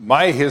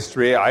My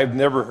history, I've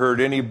never heard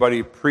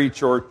anybody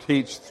preach or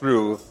teach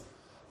through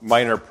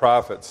minor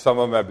prophets. Some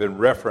of them have been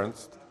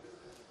referenced.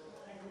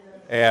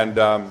 And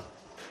the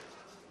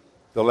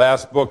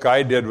last book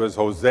I did was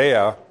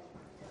Hosea.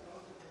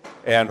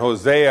 And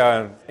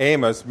Hosea and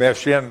Amos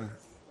mesh in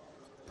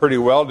pretty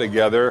well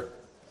together.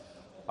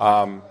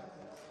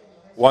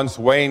 Once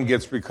Wayne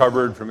gets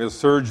recovered from his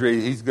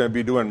surgery, he's going to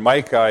be doing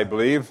Micah, I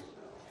believe.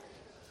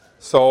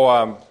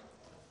 So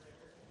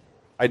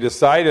I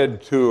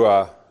decided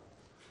to...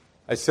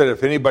 I said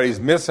if anybody's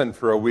missing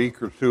for a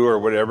week or two or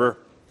whatever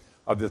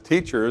of the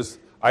teachers,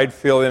 I'd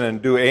fill in and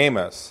do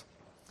Amos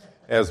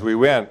as we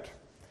went.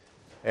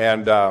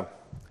 And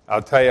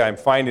I'll tell you, I'm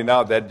finding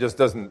out that just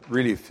doesn't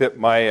really fit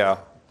my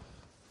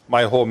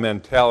my whole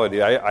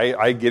mentality.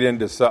 I get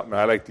into something,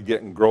 I like to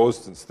get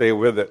engrossed and stay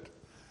with it.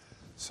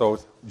 So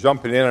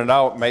jumping in and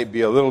out might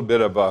be a little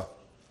bit of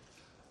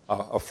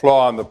a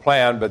flaw in the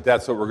plan, but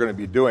that's what we're going to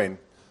be doing.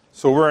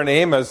 So we're in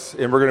Amos,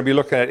 and we're going to be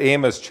looking at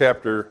Amos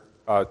chapter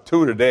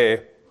 2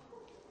 today,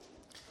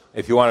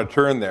 if you want to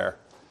turn there.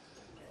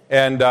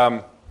 And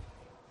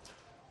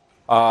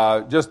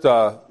just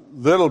a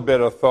little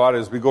bit of thought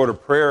as we go to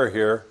prayer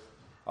here.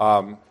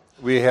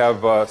 We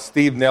have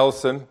Steve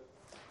Nelson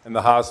in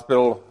the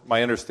hospital.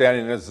 My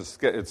understanding is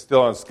it's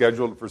still on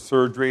schedule for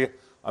surgery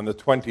on the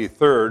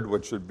 23rd,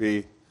 which would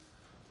be,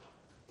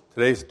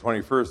 today's the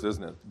 21st,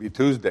 isn't it? It'll be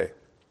Tuesday.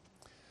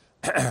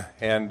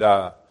 And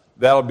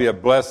that'll be a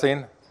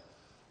blessing.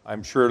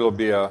 I'm sure it'll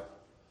be a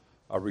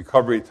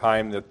recovery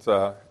time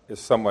that is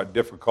somewhat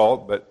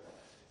difficult, but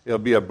it'll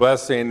be a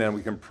blessing, and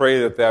we can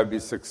pray that that would be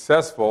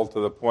successful to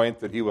the point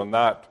that he will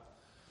not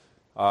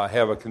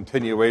have a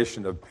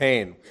continuation of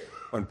pain.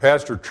 When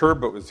Pastor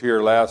Turbot was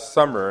here last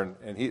summer,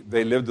 and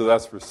they lived with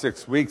us for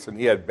 6 weeks, and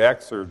he had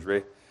back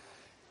surgery,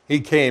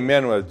 he came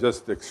in with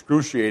just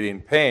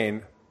excruciating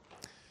pain,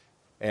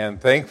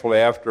 and thankfully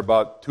after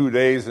about 2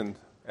 days and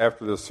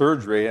after the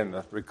surgery and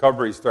the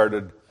recovery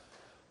started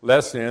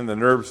lessening, the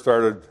nerves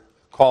started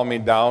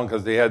calming down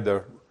because they had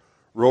to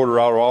rotor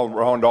out all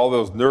around all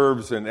those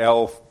nerves in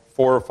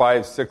L4,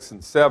 5, 6,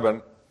 and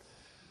 7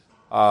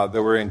 that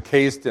were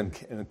encased in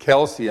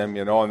calcium,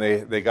 and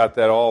they got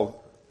that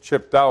all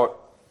chipped out.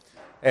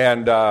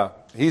 And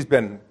he's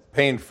been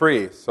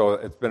pain-free, so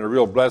it's been a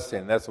real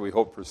blessing. That's what we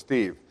hope for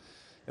Steve.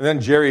 And then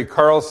Jerry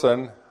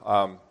Carlson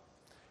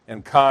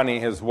and Connie,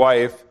 his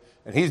wife,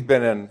 and he's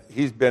been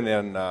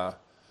in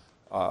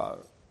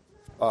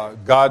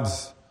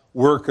God's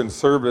work and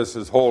service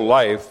his whole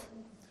life.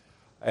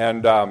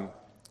 And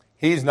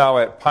he's now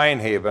at Pine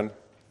Haven,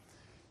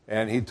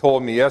 and he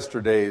told me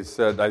yesterday,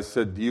 I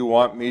said, do you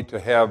want me to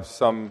have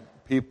some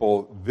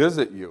people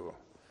visit you?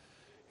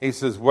 He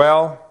says,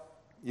 well,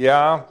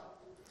 yeah.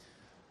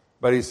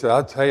 But he said,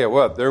 I'll tell you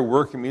what, they're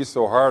working me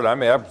so hard,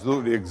 I'm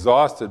absolutely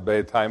exhausted by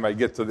the time I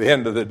get to the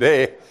end of the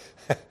day.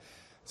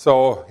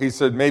 So he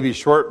said, maybe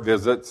short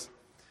visits.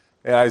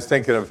 And I was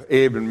thinking of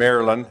Abe and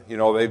Marilyn.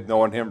 They've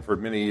known him for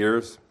many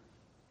years.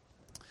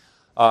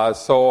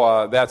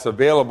 So that's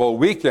available.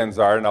 Weekends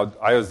are. Now,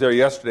 I was there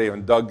yesterday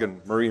when Doug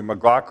and Marie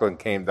McLaughlin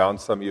came down.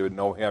 Some of you would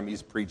know him.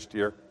 He's preached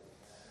here.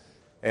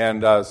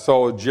 And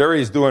so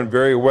Jerry's doing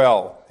very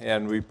well,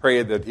 and we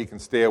pray that he can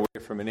stay away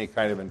from any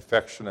kind of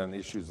infection and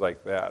issues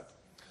like that.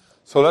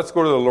 So let's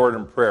go to the Lord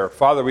in prayer.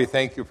 Father, we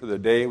thank you for the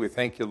day. We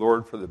thank you,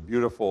 Lord, for the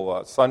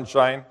beautiful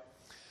sunshine,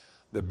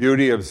 the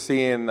beauty of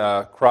seeing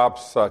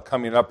crops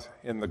coming up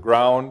in the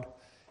ground,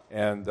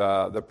 and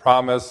the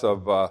promise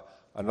of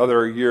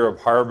another year of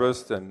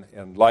harvest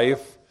and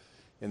life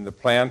in the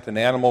plant and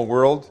animal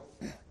world.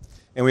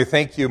 And we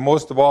thank you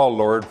most of all,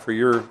 Lord, for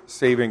your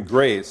saving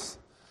grace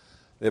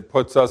that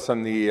puts us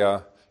in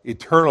the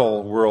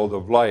eternal world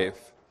of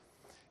life.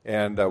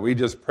 And we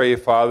just pray,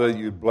 Father,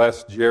 you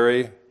bless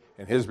Jerry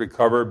and his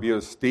recovery, be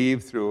with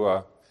Steve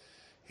through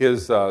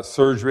his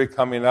surgery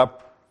coming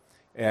up,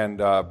 and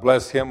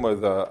bless him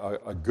with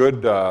a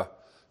good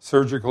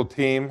surgical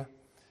team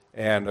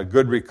and a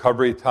good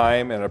recovery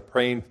time and a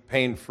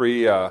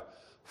pain-free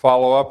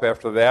follow-up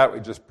after that.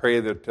 We just pray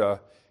that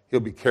he'll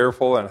be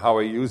careful in how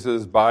he uses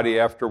his body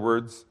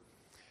afterwards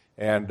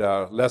and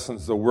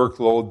lessens the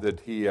workload that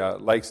he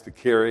likes to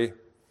carry.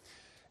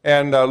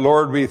 And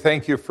Lord, we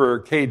thank you for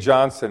Kay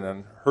Johnson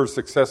and her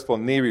successful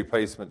knee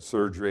replacement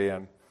surgery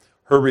and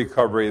her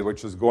recovery,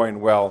 which is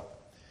going well,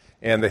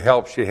 and the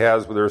help she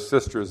has with her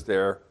sisters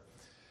there.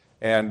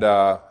 And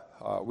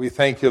we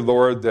thank you,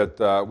 Lord,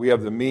 that we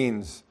have the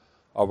means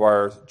of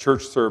our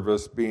church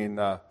service being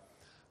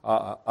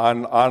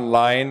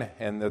online,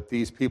 and that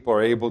these people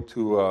are able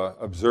to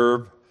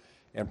observe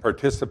and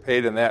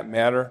participate in that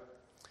manner.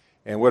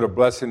 And what a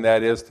blessing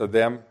that is to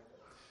them.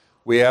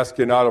 We ask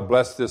you now to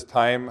bless this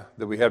time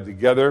that we have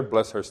together,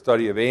 bless our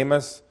study of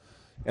Amos,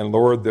 and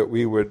Lord, that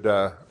we would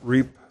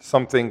reap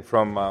something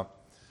from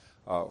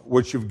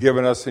what you've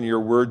given us in your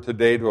word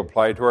today to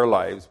apply to our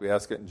lives. We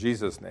ask it in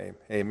Jesus' name.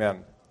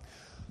 Amen.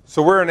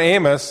 So we're in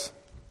Amos,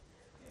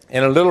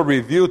 and a little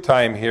review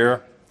time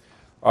here,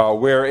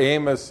 where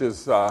Amos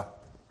is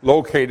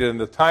located in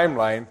the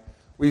timeline.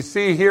 We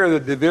see here the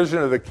division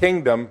of the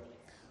kingdom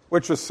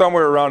which was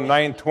somewhere around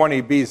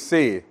 920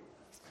 BC,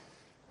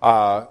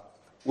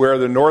 where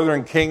the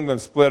northern kingdom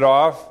split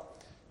off,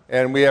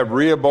 and we have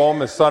Rehoboam,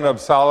 the son of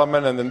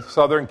Solomon, and the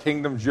southern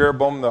kingdom,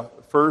 Jeroboam the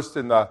first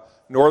in the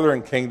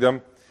northern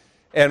kingdom.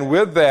 And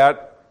with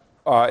that,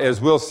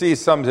 as we'll see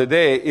some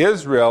today,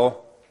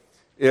 Israel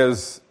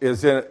is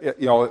in,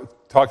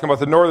 talking about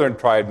the northern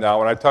tribe now.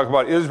 When I talk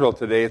about Israel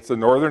today, it's the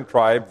northern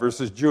tribe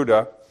versus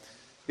Judah.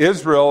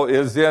 Israel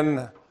is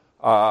in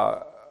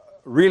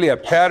really a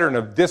pattern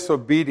of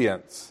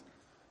disobedience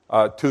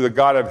to the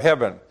God of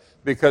heaven,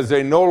 because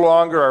they no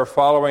longer are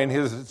following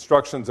his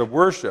instructions of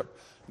worship.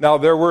 Now,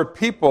 there were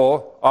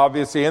people,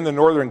 obviously, in the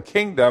northern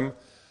kingdom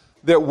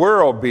that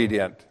were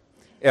obedient.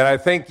 And I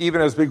think even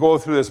as we go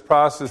through this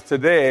process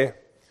today,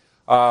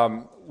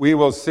 we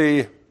will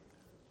see,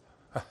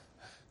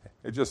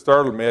 it just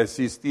startled me, I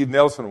see Steve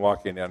Nelson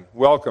walking in.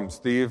 Welcome,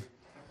 Steve.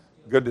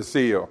 Good to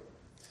see you.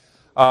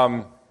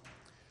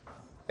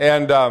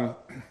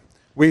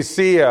 We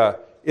see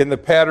in the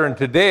pattern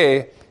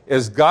today,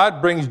 as God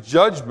brings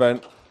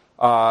judgment,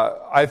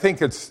 I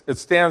think it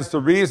stands to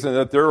reason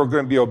that there are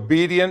going to be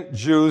obedient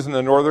Jews in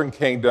the northern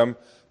kingdom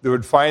that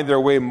would find their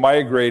way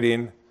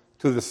migrating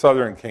to the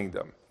southern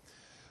kingdom.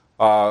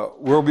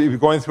 We'll be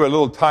going through a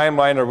little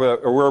timeline of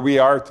where we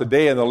are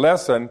today in the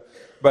lesson,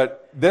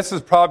 but this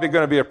is probably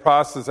going to be a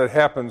process that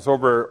happens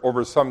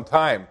over some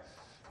time.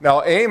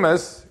 Now,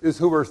 Amos is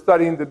who we're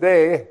studying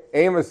today.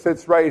 Amos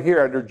sits right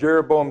here under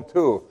Jeroboam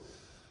 2.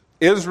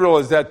 Israel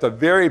is at the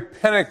very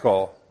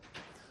pinnacle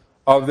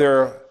of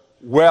their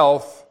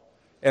wealth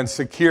and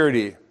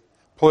security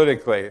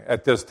politically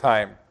at this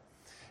time.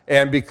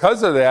 And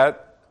because of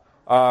that,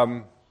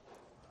 when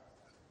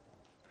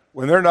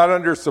they're not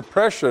under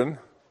suppression,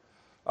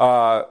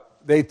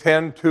 they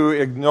tend to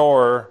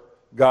ignore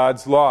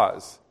God's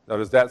laws. Now,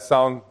 does that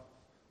sound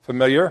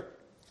familiar?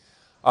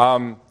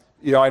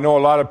 I know a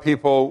lot of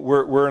people,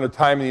 we're in a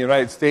time in the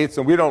United States,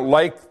 and we don't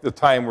like the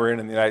time we're in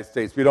the United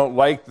States. We don't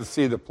like to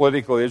see the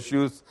political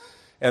issues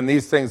and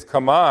these things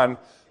come on,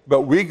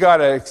 but we got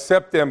to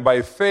accept them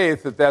by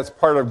faith that that's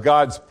part of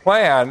God's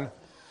plan,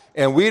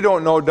 and we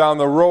don't know down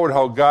the road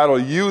how God will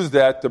use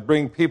that to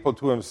bring people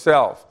to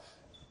himself.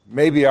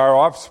 Maybe our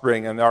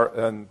offspring and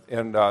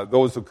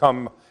those who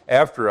come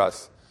after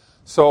us.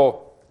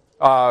 So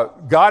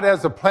God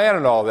has a plan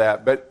in all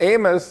that. But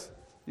Amos,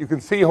 you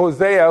can see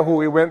Hosea, who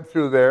we went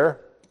through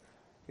there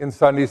in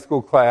Sunday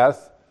school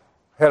class,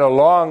 had a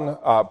long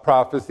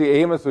prophecy.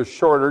 Amos was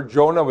shorter.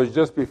 Jonah was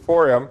just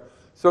before him.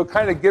 So it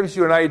kind of gives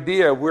you an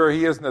idea of where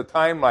he is in the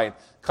timeline.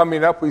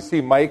 Coming up, we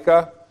see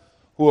Micah,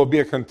 who will be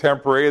a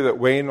contemporary that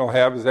Wayne will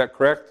have. Is that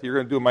correct? You're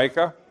going to do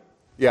Micah?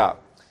 Yeah.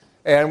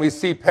 And we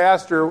see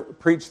Pastor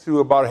preach through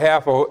about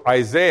half of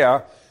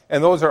Isaiah,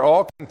 and those are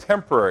all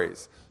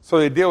contemporaries. So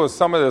they deal with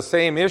some of the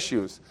same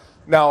issues.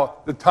 Now,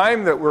 the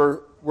time that we're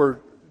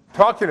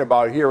talking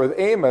about here with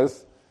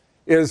Amos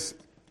is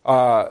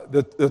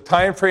the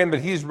time frame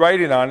that he's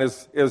writing on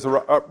is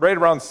right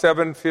around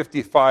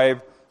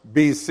 755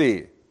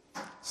 BC.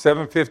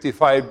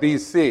 755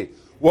 BC.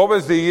 What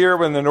was the year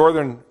when the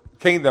northern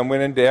kingdom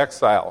went into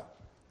exile?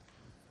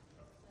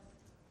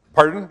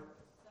 Pardon?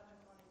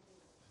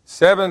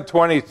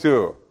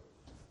 722.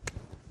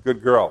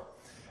 Good girl.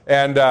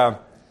 And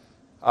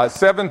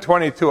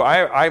 722,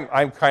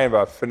 I'm kind of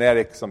a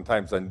fanatic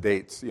sometimes on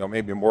dates,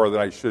 maybe more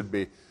than I should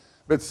be.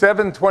 But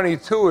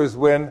 722 is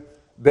when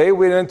they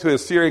went into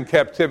Assyrian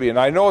captivity. And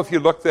I know if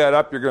you look that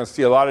up, you're going to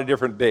see a lot of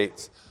different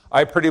dates.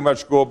 I pretty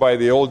much go by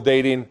the old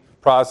dating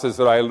process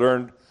that I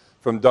learned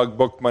from Doug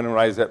Bookman when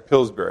I was at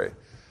Pillsbury.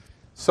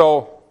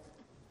 So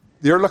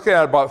you're looking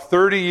at about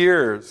 30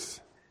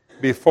 years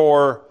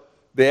before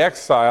the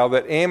exile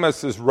that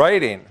Amos is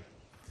writing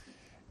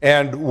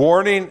and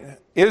warning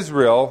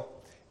Israel.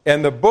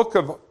 And the book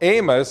of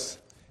Amos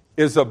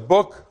is a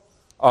book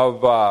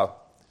of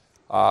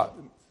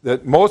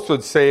that most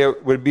would say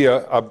it would be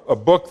a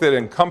book that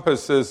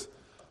encompasses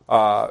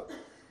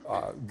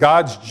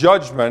God's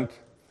judgment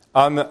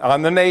on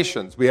the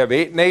nations. We have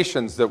 8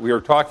 nations that we are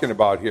talking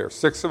about here.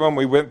 6 of them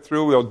we went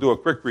through. We'll do a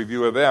quick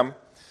review of them.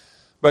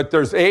 But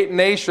there's 8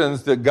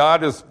 nations that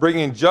God is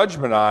bringing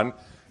judgment on,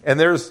 and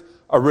there's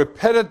a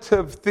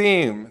repetitive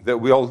theme that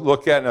we'll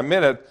look at in a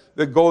minute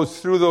that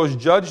goes through those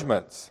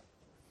judgments.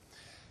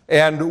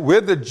 And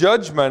with the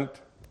judgment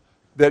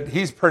that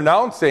he's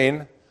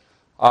pronouncing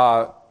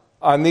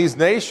on these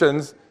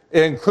nations,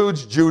 it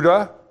includes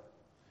Judah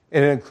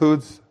and it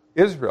includes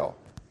Israel.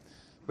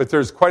 But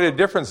there's quite a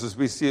difference, as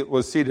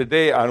we'll see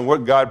today, on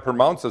what God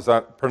pronounces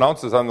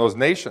on those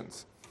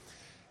nations.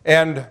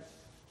 And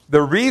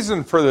the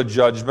reason for the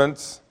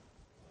judgments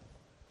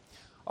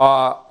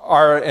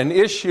are an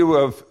issue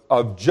of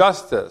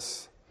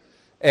justice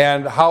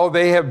and how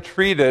they have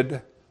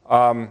treated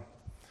the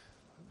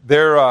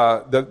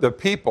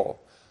people.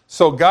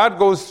 So God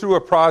goes through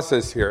a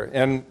process here,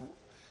 and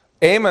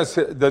Amos,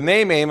 the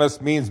name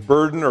Amos means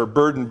burden or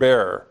burden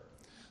bearer.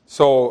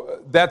 So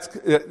that's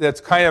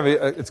kind of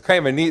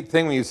a neat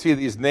thing when you see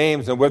these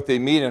names and what they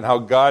mean and how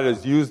God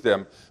has used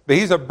them. But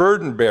he's a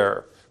burden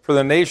bearer for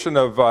the nation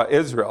of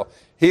Israel.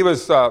 He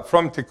was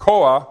from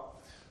Tekoa.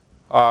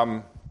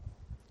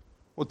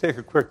 We'll take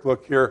a quick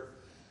look here.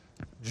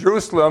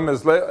 Jerusalem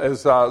is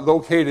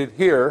located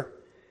here,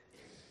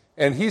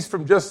 and he's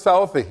from just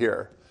south of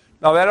here.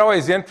 Now, that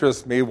always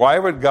interests me. Why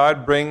would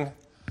God bring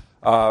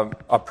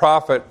a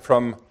prophet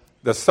from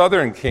the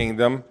southern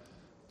kingdom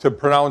to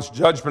pronounce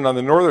judgment on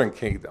the northern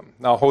kingdom?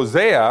 Now,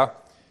 Hosea,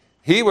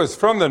 he was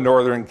from the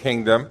northern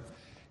kingdom,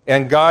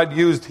 and God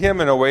used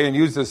him in a way and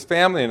used his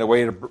family in a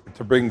way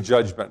to bring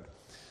judgment.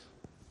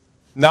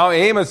 Now,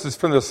 Amos is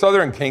from the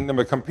southern kingdom,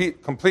 a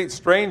complete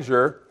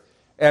stranger,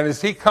 and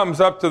as he comes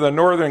up to the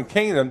northern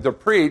kingdom to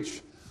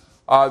preach,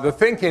 the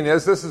thinking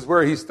is this is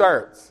where he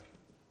starts,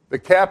 the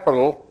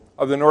capital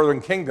of the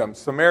northern kingdom,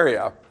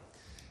 Samaria,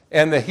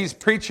 and that he's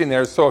preaching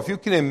there. So if you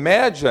can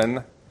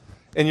imagine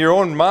in your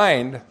own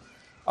mind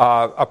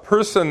a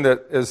person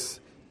that is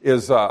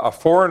a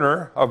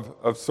foreigner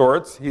of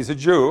sorts, he's a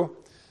Jew,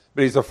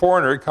 but he's a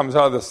foreigner, he comes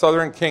out of the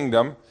southern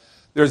kingdom.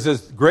 There's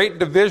this great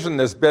division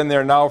that's been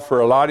there now for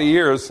a lot of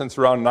years, since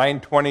around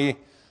 920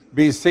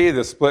 BC,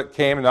 the split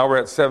came, and now we're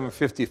at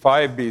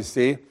 755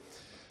 BC.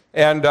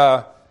 And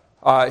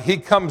he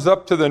comes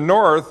up to the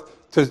north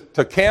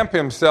to camp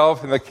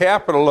himself in the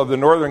capital of the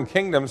northern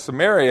kingdom,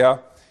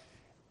 Samaria,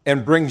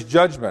 and brings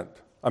judgment,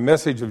 a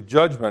message of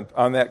judgment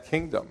on that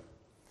kingdom.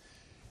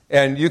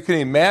 And you can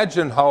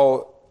imagine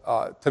how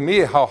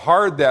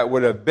hard that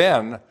would have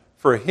been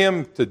for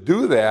him to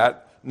do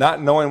that,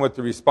 not knowing what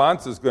the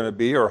response is going to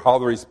be or how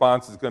the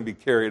response is going to be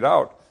carried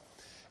out.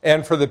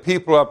 And for the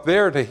people up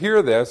there to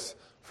hear this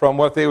from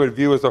what they would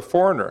view as a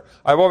foreigner.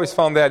 I've always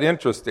found that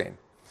interesting.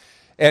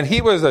 And he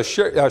was a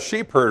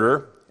sheep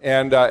herder,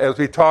 and as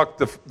we talked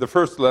the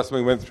first lesson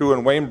we went through,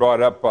 and Wayne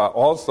brought up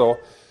also,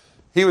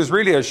 he was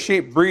really a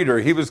sheep breeder.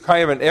 He was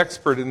kind of an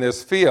expert in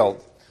this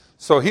field.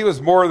 So he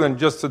was more than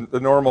just the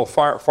normal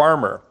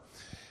farmer.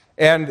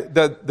 And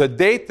the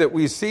date that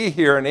we see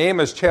here in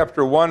Amos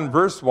chapter 1,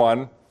 verse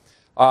 1,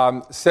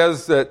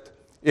 says that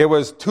it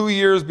was 2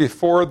 years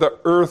before the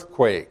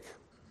earthquake.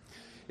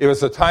 It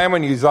was a time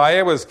when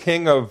Uzziah was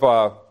king of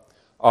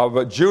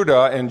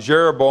Judah, and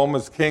Jeroboam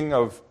was king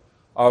of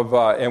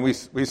and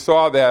we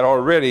saw that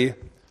already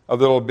a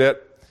little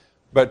bit.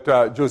 But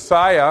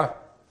Josiah,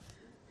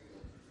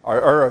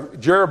 or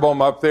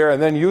Jeroboam up there, and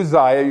then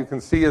Uzziah, you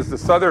can see, is the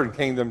southern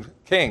kingdom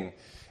king.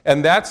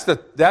 And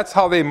that's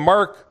how they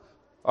mark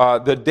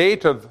the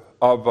date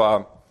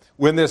of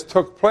when this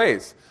took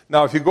place.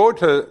 Now, if you go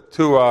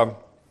to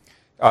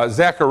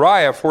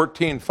Zechariah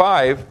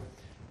 14:5,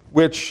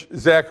 which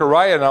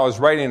Zechariah now is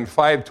writing in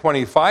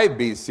 525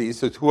 BC,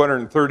 so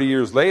 230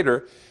 years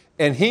later,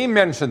 and he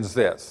mentions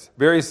this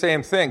very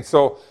same thing.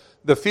 So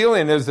the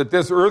feeling is that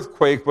this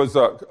earthquake was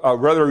a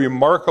rather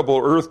remarkable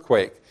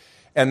earthquake,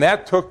 and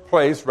that took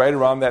place right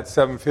around that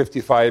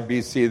 755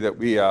 BC that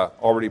we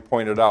already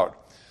pointed out.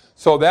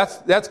 So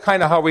that's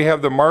kind of how we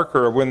have the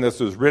marker of when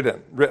this was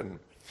written.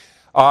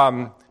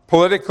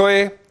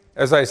 Politically,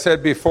 as I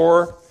said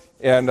before,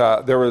 and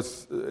there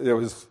was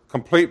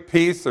complete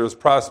peace, there was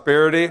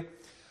prosperity.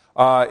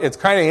 It's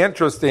kind of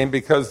interesting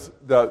because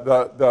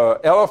the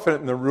elephant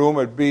in the room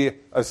would be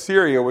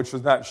Assyria, which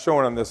is not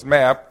shown on this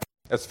map.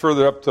 It's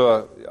further up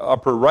to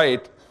upper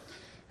right.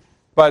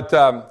 But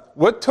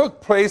what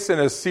took place in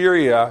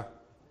Assyria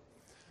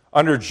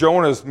under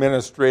Jonah's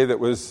ministry that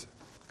was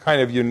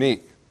kind of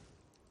unique?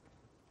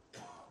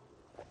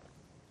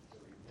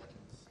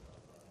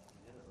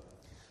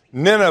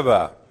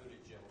 Nineveh.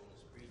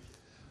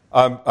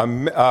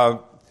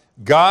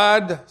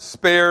 God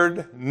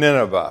spared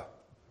Nineveh.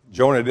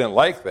 Jonah didn't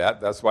like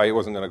that. That's why he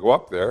wasn't going to go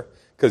up there,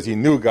 because he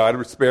knew God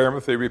would spare him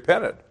if they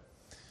repented.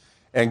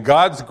 And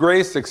God's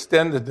grace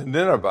extended to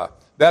Nineveh.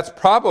 That's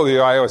probably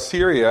why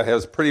Assyria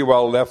has pretty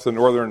well left the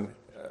northern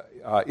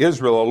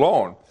Israel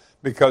alone,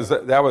 because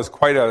that was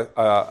quite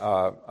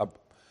a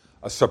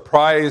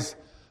surprise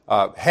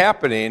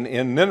happening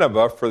in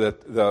Nineveh for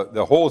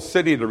the whole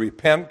city to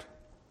repent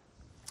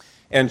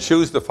and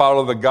choose to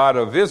follow the God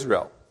of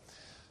Israel.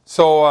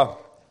 So,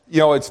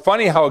 it's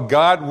funny how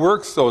God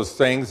works those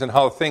things and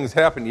how things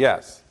happen.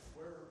 Yes?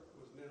 Where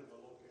was Nineveh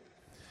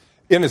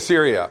located? In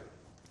Assyria.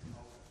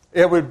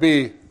 It would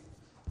be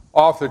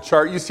off the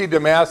chart. You see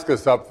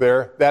Damascus up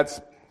there.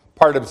 That's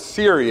part of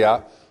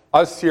Syria.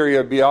 Assyria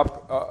would be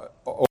up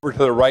over to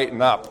the right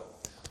and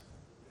up.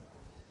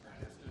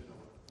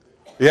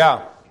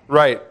 Yeah,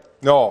 right.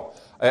 No,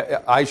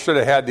 I should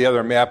have had the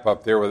other map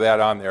up there with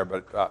that on there,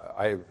 but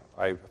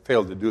I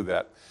failed to do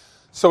that.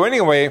 So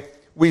anyway,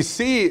 we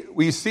see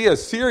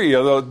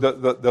Assyria,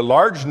 the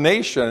large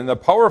nation and the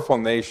powerful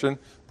nation,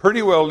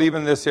 pretty well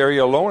leaving this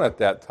area alone at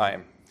that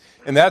time.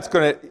 And that's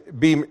going to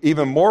be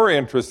even more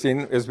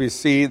interesting as we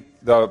see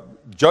the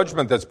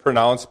judgment that's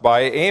pronounced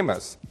by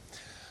Amos.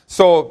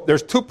 So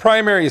there's two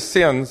primary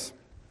sins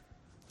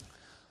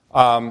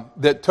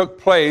that took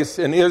place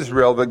in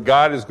Israel that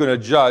God is going to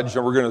judge,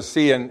 and we're going to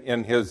see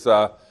in his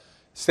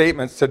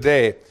statements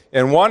today.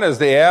 And one is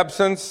the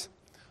absence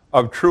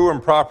of true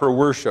and proper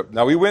worship.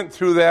 Now, we went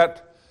through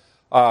that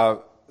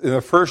in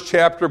the first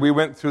chapter. We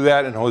went through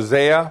that in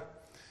Hosea.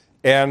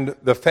 and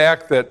the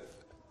fact that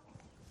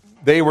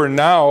they were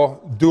now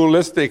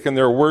dualistic in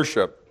their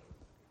worship.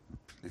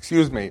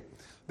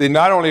 They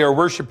not only are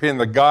worshiping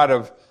the God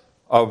of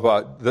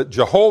the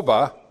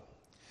Jehovah,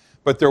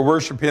 but they're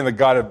worshiping the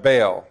God of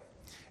Baal.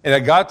 And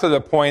it got to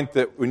the point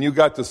that when you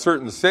got to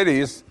certain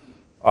cities,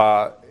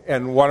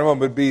 and one of them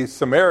would be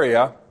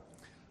Samaria,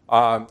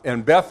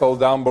 and Bethel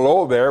down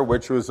below there,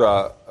 which was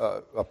a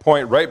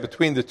point right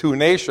between the two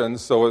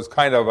nations, so it was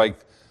kind of like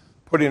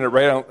putting it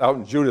right out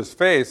in Judah's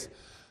face,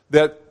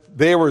 that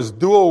there was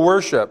dual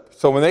worship.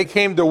 So when they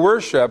came to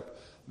worship,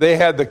 they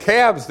had the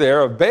calves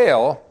there of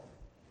Baal,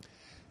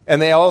 and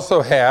they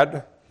also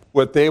had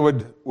what they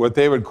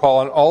would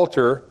call an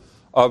altar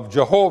of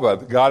Jehovah,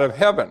 the God of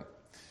heaven.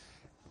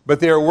 But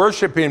they were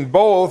worshiping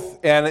both,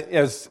 and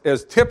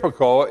as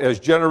typical, as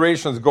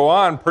generations go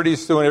on, pretty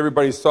soon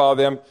everybody saw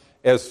them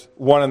as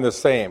one and the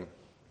same.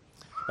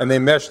 And they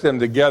meshed them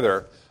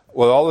together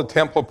with all the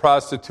temple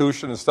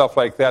prostitution and stuff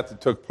like that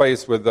took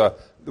place with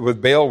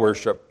Baal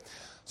worship.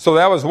 So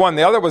that was one.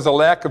 The other was a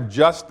lack of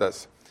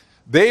justice.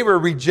 They were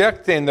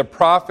rejecting the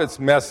prophet's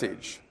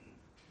message.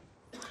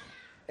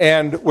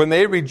 And when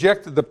they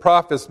rejected the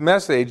prophet's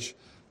message,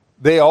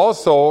 they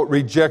also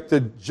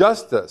rejected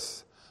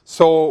justice.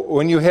 So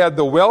when you had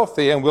the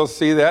wealthy, and we'll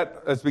see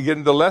that as we get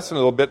into the lesson a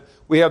little bit,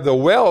 we have the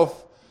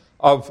wealth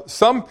of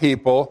some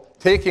people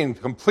taking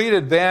complete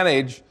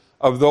advantage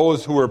of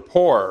those who were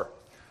poor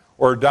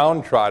or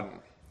downtrodden.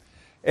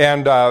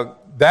 And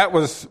that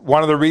was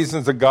one of the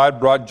reasons that God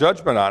brought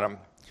judgment on them.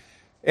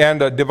 And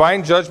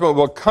divine judgment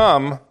will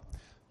come,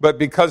 but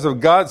because of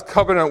God's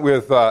covenant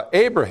with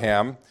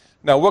Abraham.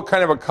 Now, what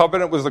kind of a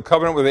covenant was the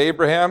covenant with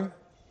Abraham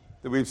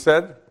that we've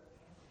said?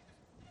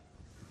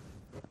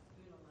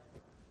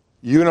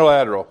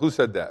 Unilateral. Who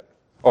said that?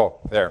 Oh,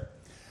 there.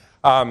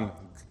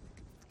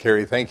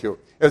 Carrie, thank you.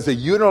 It's a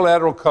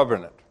unilateral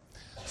covenant.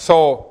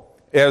 So,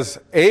 as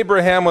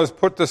Abraham was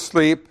put to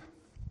sleep,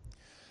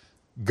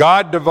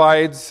 God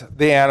divides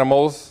the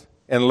animals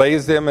and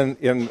lays them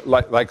in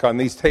like on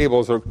these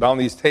tables or down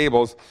these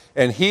tables,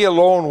 and he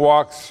alone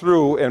walks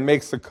through and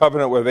makes the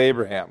covenant with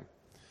Abraham.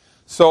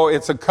 So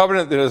it's a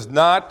covenant that is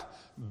not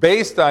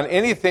based on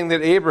anything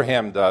that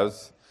Abraham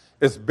does.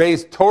 It's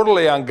based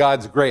totally on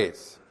God's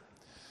grace.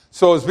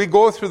 So as we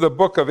go through the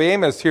book of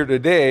Amos here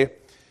today,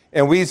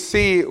 and we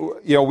see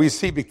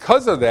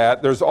because of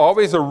that, there's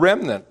always a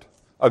remnant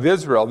of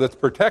Israel that's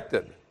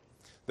protected,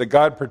 that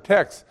God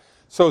protects.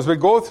 So as we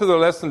go through the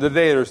lesson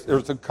today,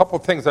 there's a couple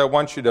things I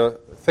want you to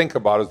think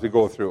about as we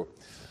go through.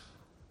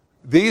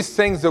 These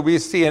things that we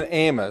see in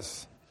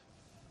Amos,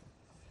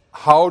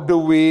 how do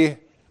we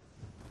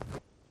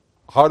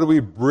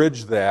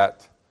bridge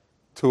that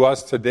to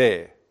us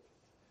today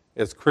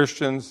as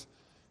Christians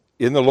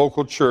in the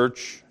local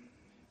church,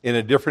 in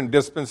a different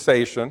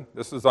dispensation?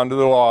 This is under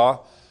the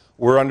law.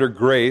 We're under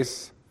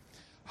grace.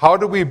 How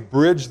do we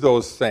bridge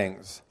those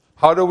things?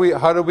 How do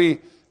we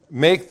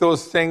make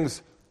those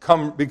things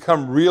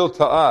become real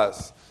to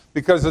us?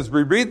 Because as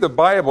we read the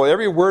Bible,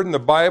 every word in the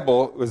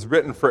Bible was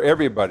written for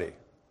everybody.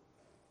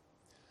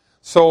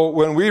 So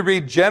when we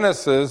read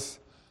Genesis,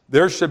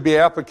 there should be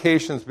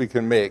applications we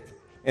can make.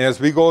 And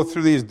as we go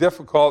through these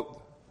difficult,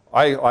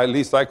 at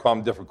least I call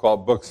them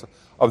difficult books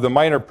of the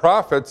minor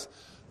prophets,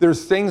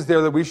 there's things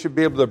there that we should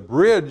be able to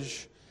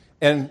bridge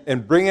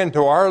and bring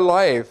into our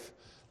life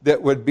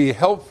that would be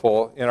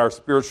helpful in our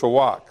spiritual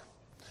walk.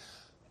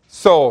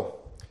 So,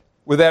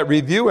 with that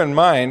review in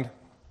mind,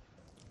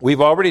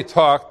 we've already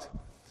talked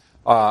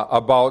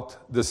about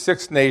the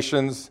 6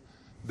 nations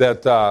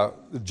that the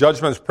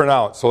judgment's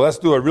pronounced. So let's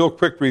do a real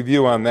quick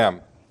review on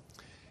them.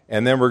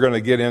 And then we're going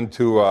to get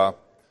into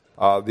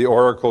the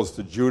oracles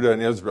to Judah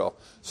and Israel.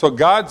 So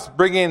God's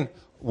bringing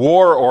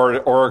war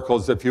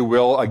oracles, if you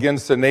will,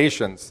 against the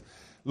nations.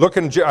 Look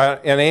in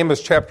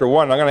Amos chapter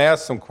 1. I'm going to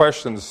ask some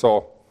questions,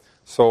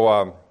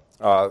 so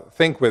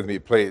think with me,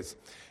 please.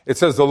 It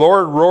says, the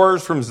Lord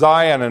roars from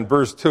Zion in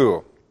verse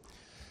 2.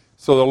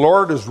 So the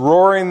Lord is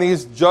roaring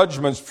these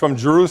judgments from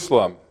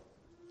Jerusalem.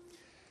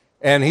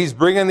 And he's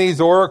bringing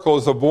these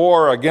oracles of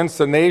war against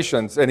the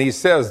nations. And he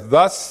says,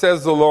 thus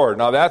says the Lord.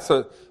 Now that's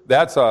a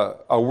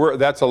word,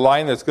 that's a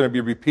line that's going to be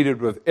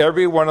repeated with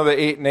every one of the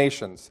 8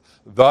 nations.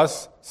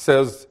 Thus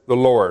says the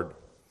Lord.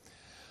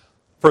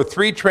 For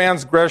 3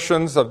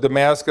 transgressions of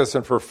Damascus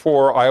and for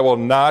 4, I will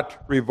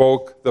not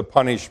revoke the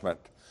punishment.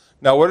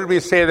 Now, what did we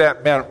say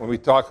that meant when we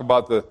talk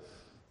about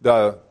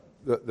the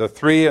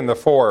 3 and the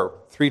 4?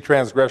 3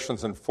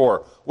 transgressions and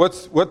 4.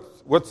 What's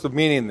the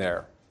meaning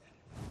there?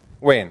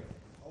 Wayne?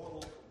 Total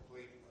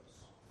completeness.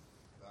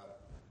 That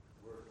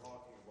we're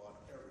talking about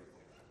everything.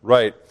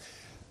 Right.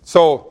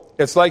 So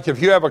it's like if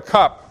you have a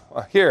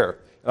cup here,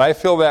 and I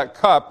fill that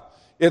cup,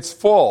 it's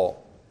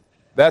full.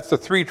 That's the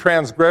 3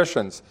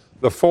 transgressions.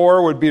 The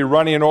 4 would be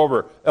running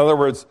over. In other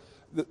words,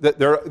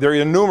 they're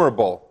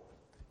innumerable.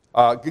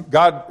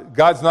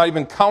 God's not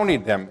even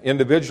counting them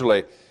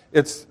individually.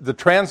 It's the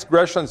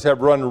transgressions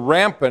have run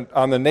rampant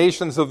on the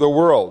nations of the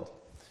world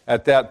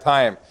at that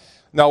time.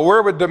 Now,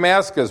 where would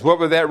Damascus, what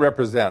would that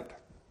represent?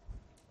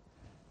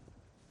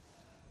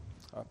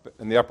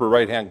 In the upper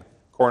right-hand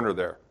corner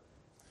there.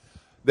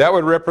 That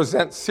would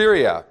represent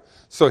Syria.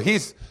 So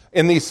he's,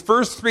 in these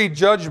first three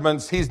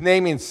judgments, he's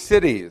naming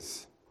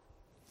cities.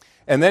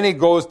 And then he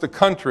goes to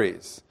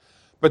countries.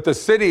 But the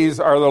cities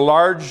are the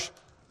large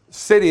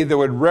city that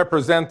would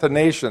represent the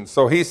nation.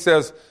 So he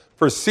says,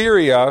 for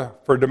Syria,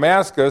 for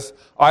Damascus,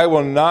 I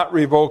will not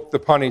revoke the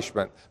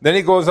punishment. Then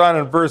he goes on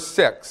in verse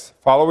 6.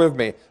 Follow with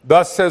me.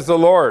 Thus says the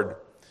Lord.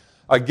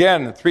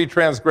 Again, 3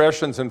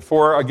 transgressions and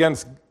 4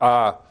 against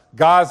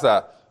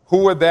Gaza. Who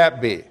would that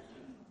be?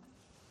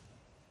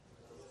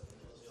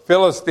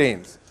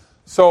 Philistines.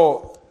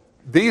 So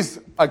these,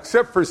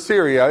 except for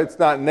Syria, it's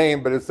not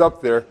named, but it's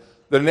up there.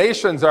 The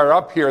nations are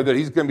up here that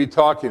he's going to be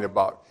talking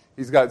about.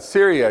 He's got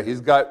Syria.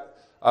 He's got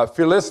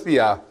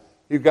Philistia.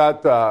 You've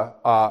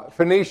got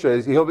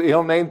Phoenicia.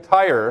 He'll name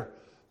Tyre,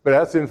 but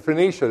that's in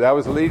Phoenicia. That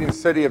was the leading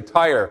city of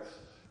Tyre.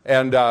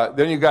 And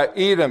then you got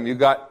Edom, you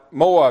got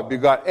Moab, you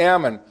got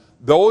Ammon.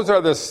 Those are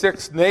the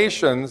 6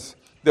 nations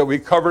that we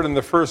covered in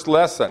the first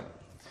lesson.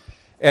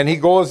 And he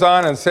goes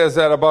on and says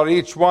that about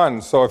each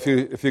one. So if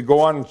you go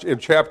on in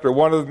chapter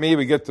 1 with me,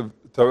 we get to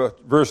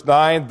verse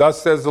 9.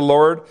 Thus says the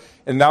Lord.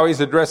 And now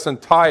he's addressing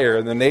Tyre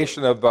and the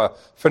nation of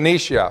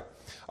Phoenicia.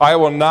 I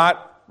will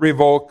not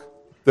revoke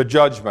the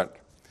judgment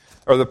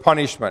or the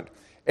punishment.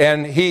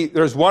 And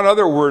there's one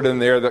other word in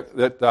there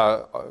that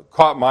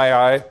caught my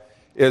eye,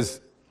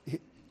 is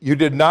you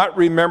did not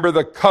remember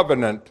the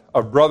covenant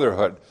of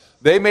brotherhood.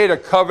 They made a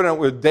covenant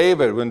with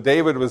David when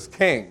David was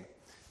king.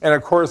 And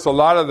of course, a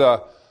lot of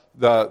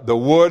the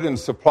wood and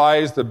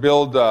supplies to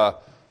build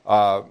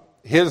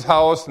his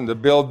house and to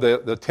build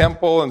the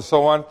temple and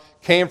so on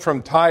came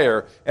from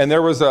Tyre. And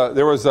there was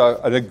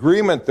an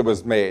agreement that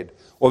was made.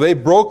 Well, they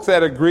broke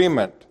that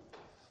agreement.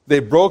 They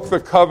broke the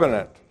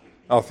covenant.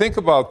 Now think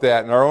about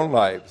that in our own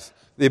lives.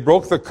 They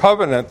broke the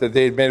covenant that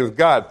they had made with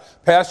God.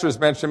 Pastors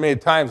mentioned many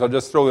times, I'll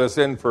just throw this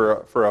in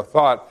for a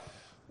thought.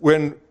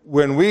 When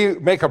we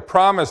make a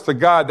promise to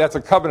God, that's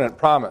a covenant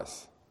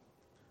promise.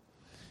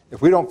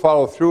 If we don't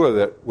follow through with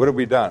it, what have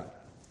we done?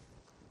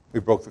 We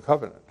broke the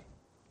covenant.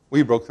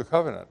 We broke the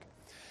covenant.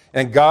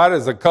 And God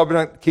is a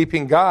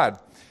covenant-keeping God.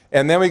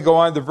 And then we go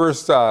on to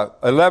verse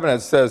 11.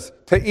 It says,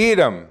 to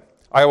Edom,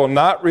 I will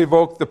not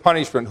revoke the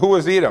punishment. Who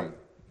was Edom?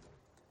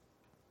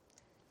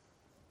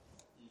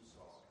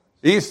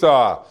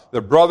 Esau,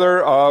 the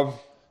brother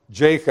of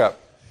Jacob.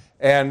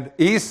 And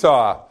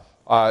Esau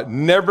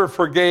never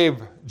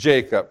forgave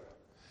Jacob.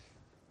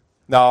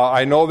 Now,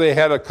 I know they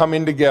had a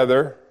coming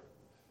together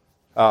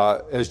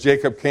as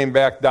Jacob came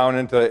back down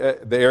into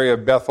the area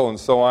of Bethel and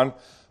so on.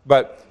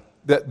 But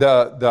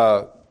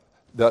the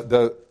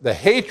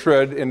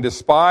hatred and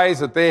despise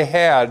that they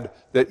had,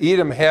 that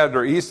Edom had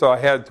or Esau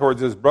had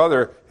towards his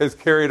brother, has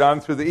carried on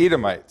through the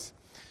Edomites.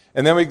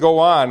 And then we go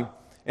on.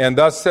 And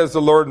thus says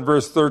the Lord in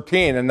verse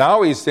 13. And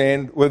now he's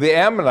saying, with the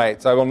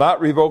Ammonites, I will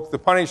not revoke the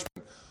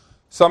punishment.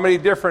 Somebody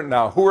different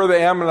now. Who are the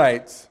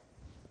Ammonites?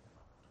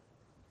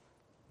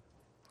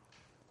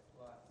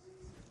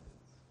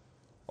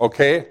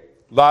 Okay,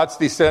 Lot's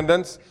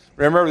descendants.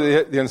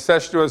 Remember the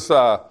incestuous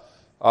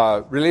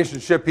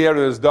relationship he had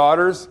with his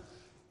daughters?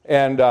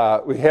 And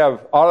we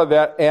have out of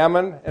that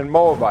Ammon and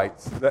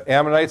Moabites. The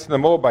Ammonites and the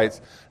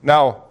Moabites.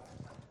 Now,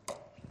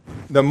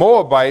 the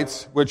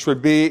Moabites, which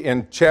would be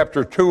in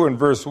chapter 2 and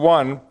verse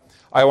 1,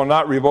 I will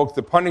not revoke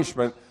the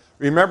punishment.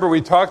 Remember, we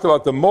talked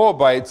about the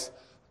Moabites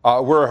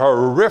were a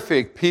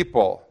horrific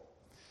people.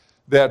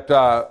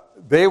 That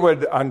they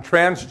would, on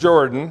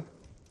Transjordan,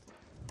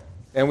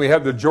 and we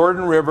have the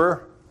Jordan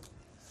River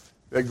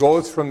that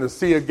goes from the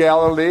Sea of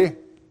Galilee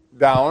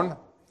down.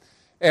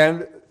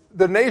 And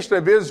the nation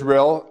of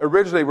Israel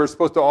originally were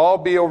supposed to all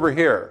be over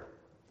here.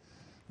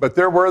 But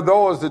there were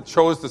those that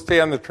chose to stay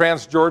on the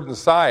Transjordan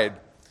side.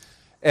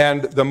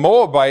 And the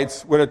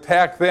Moabites would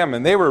attack them,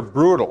 and they were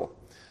brutal.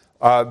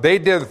 They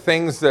did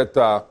things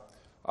that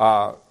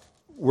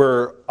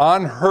were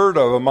unheard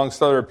of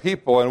amongst other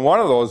people, and one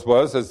of those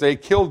was, as they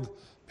killed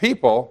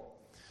people,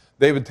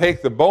 they would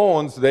take the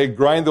bones, they'd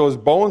grind those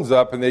bones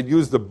up, and they'd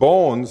use the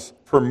bones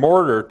for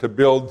mortar to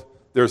build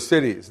their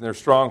cities and their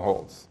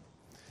strongholds.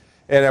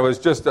 And it was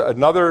just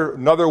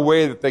another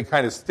way that they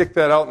kind of stick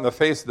that out in the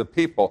face of the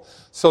people.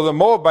 So the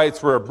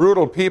Moabites were a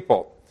brutal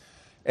people.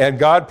 And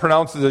God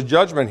pronounces a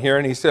judgment here,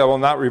 and he said, I will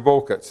not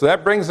revoke it. So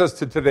that brings us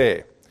to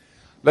today.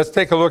 Let's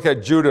take a look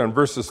at Judah in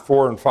verses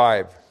 4 and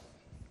 5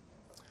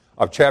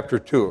 of chapter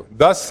 2.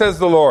 Thus says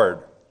the Lord,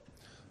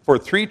 for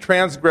 3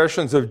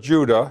 transgressions of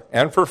Judah,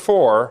 and for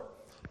 4,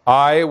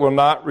 I will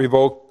not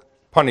revoke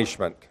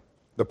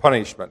the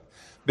punishment,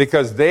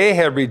 because they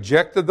have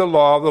rejected the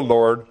law of the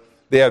Lord,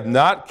 they have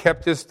not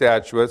kept his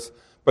statutes,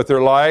 but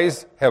their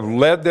lies have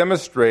led them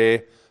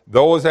astray,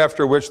 those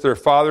after which their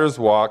fathers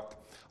walked.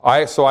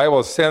 So I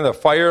will send a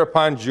fire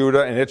upon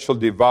Judah, and it shall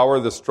devour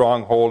the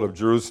stronghold of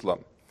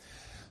Jerusalem.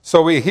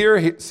 So we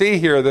see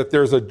here that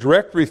there's a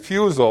direct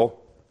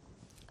refusal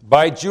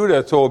by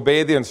Judah to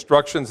obey the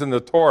instructions in the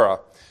Torah,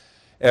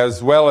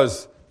 as well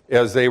as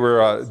they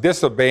were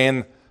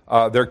disobeying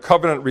their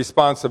covenant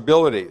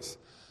responsibilities.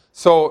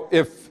 So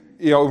if,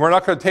 we're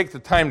not going to take the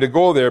time to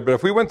go there, but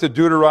if we went to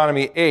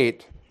Deuteronomy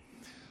 8,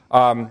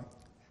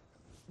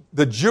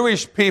 The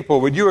Jewish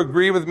people, would you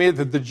agree with me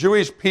that the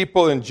Jewish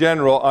people in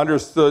general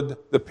understood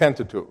the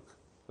Pentateuch,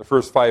 the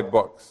first 5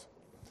 books?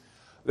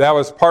 That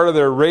was part of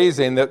their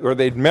raising, where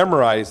they'd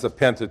memorized the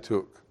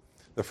Pentateuch,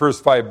 the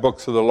first 5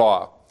 books of the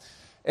law.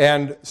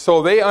 And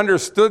so they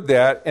understood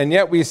that, and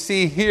yet we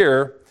see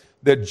here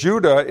that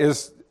Judah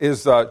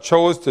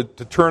chose to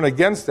turn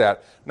against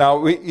that.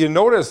 Now, you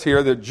notice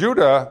here that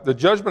the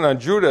judgment on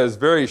Judah is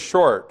very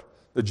short.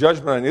 The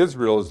judgment on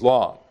Israel is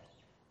long.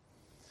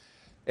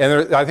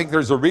 And I think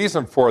there's a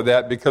reason for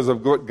that because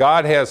of what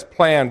God has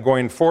planned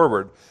going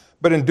forward.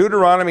 But in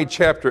Deuteronomy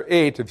chapter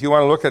 8, if you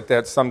want to look at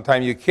that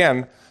sometime, you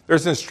can.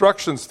 There's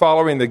instructions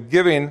following the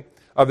giving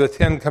of the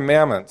 10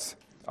 Commandments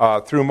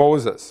through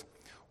Moses.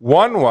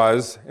 One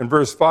was, in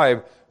verse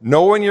 5,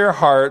 know in your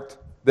heart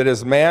that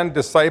as man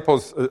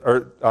disciples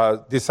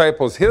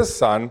his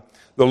son,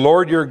 the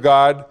Lord your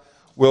God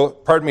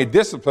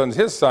disciplines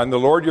his son, the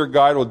Lord your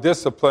God will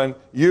discipline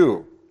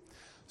you.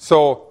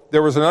 So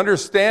there was an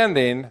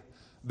understanding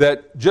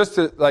that just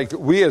like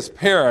we as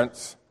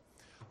parents,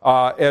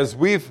 as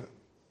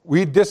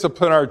we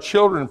discipline our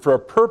children for a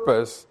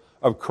purpose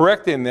of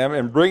correcting them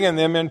and bringing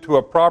them into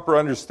a proper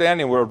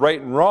understanding of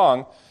right and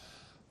wrong,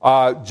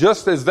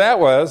 just as that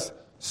was,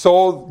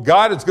 so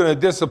God is going to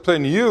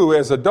discipline you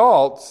as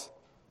adults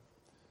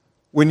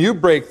when you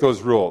break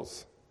those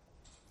rules.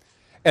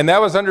 And that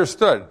was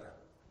understood.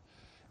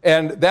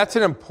 And that's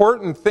an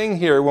important thing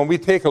here when we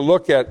take a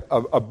look at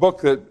a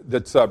book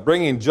that's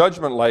bringing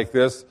judgment like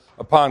this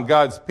upon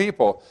God's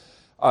people.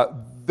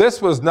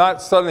 This was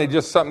not suddenly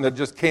just something that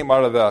just came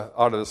out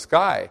of the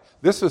sky.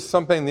 This was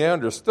something they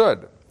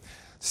understood.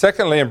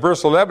 Secondly, in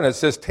verse 11, it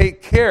says,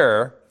 take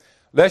care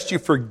lest you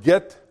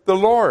forget the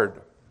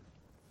Lord.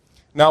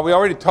 Now, we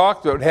already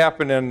talked about what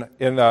happened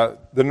in the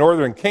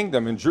northern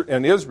kingdom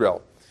in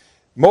Israel.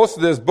 Most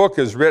of this book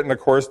is written, of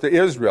course, to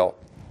Israel.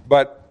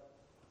 But,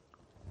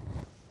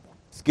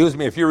 excuse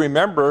me, if you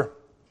remember,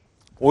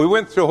 when we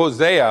went through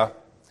Hosea,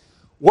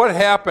 what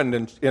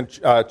happened in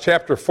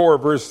chapter 4,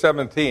 verse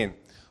 17?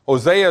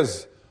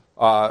 Hosea's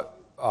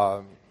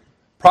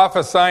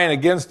prophesying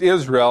against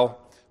Israel,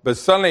 but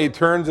suddenly he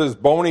turns his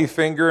bony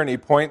finger and he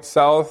points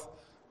south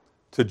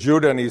to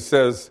Judah and he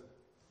says,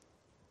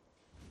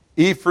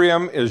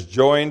 Ephraim is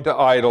joined to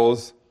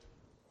idols,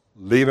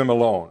 leave him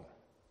alone.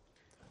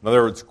 In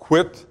other words,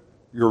 quit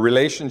your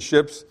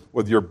relationships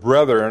with your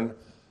brethren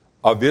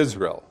of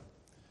Israel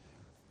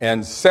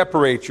and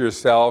separate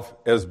yourself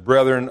as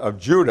brethren of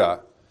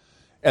Judah.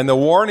 And the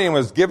warning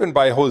was given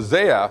by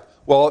Hosea.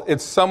 Well,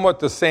 it's somewhat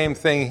the same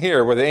thing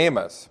here with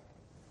Amos.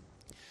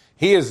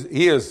 He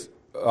is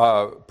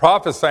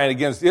prophesying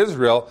against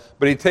Israel,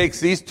 but he takes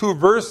these 2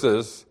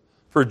 verses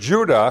for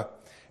Judah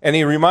and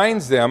he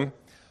reminds them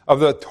of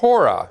the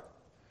Torah.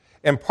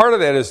 And part of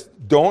that is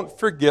don't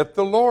forget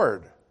the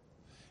Lord.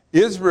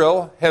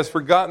 Israel has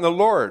forgotten the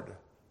Lord.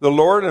 The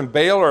Lord and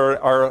Baal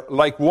are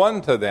like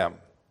one to them.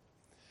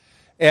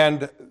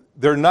 And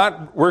they're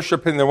not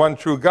worshiping the one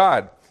true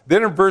God.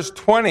 Then in verse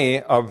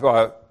 20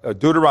 of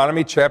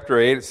Deuteronomy chapter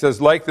 8, it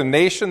says, like the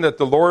nation that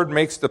the Lord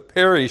makes to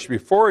perish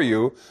before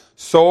you,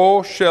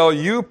 so shall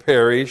you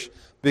perish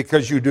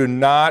because you do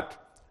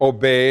not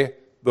obey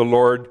the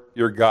Lord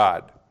your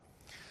God.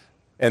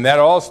 And that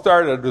all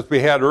started, as we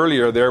had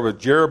earlier there, with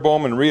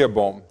Jeroboam and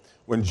Rehoboam.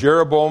 When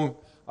Jeroboam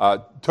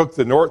took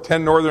the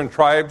 10 northern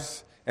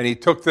tribes and he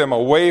took them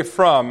away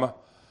from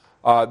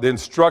the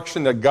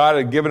instruction that God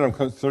had given them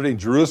concerning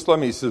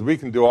Jerusalem, he says, we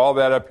can do all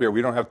that up here.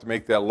 We don't have to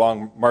make that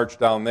long march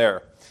down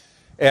there.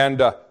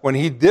 And when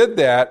he did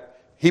that,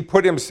 he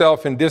put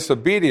himself in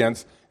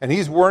disobedience, and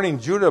he's warning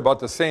Judah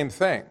about the same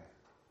thing.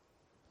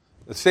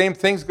 The same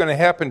thing's going to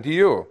happen to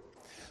you.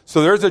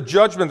 So there's a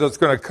judgment that's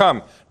going to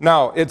come.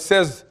 Now, it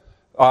says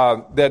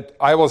that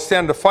I will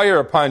send a fire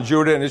upon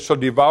Judah, and it shall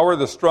devour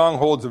the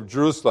strongholds of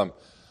Jerusalem.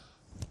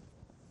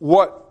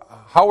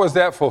 How was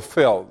that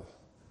fulfilled?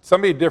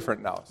 Somebody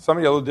different now.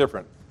 Somebody a little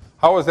different.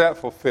 How was that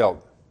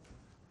fulfilled?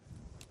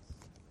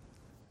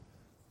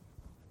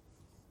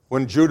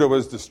 When Judah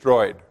was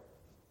destroyed.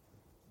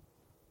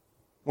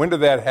 When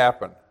did that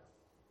happen?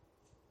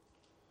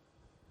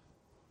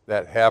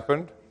 That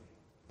happened?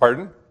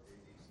 Pardon?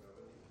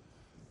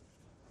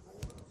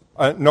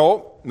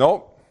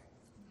 No.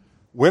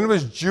 When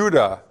was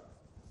Judah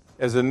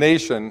as a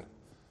nation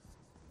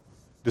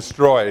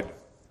destroyed?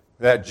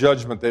 That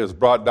judgment that was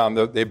brought down.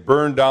 They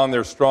burned down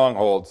their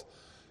strongholds.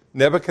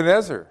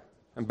 Nebuchadnezzar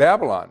and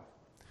Babylon.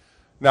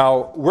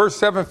 Now, we're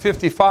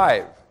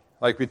 755,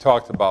 like we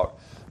talked about.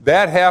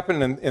 That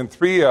happened in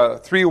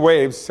three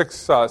waves,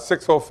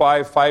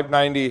 605,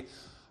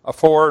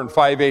 594, and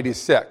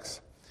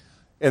 586.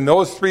 In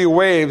those 3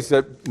 waves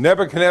that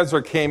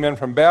Nebuchadnezzar came in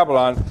from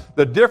Babylon,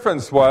 the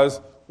difference was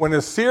when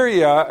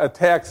Assyria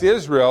attacks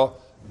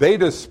Israel, they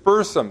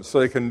disperse them so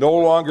they can no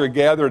longer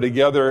gather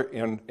together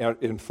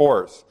in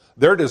force.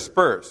 They're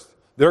dispersed.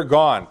 They're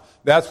gone.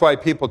 That's why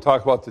people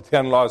talk about the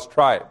 10 lost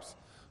tribes.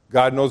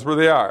 God knows where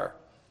they are.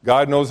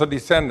 God knows the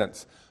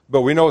descendants.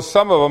 But we know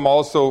some of them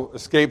also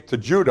escaped to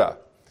Judah.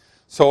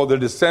 So the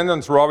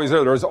descendants were always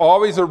there. There was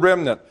always a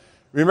remnant.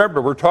 Remember,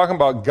 we're talking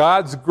about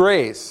God's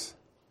grace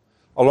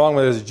along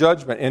with his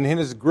judgment. And in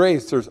his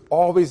grace, there's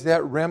always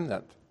that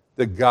remnant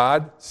that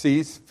God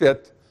sees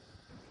fit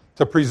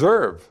to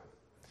preserve.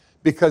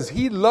 Because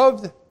he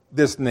loved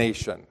this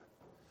nation.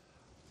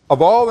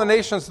 Of all the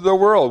nations of the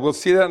world, we'll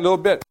see that in a little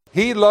bit,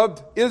 he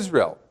loved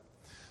Israel.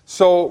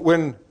 So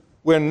when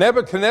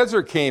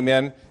Nebuchadnezzar came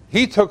in,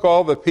 he took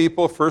all the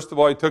people. First of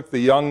all, he took the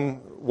young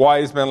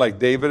wise men like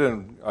David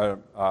and,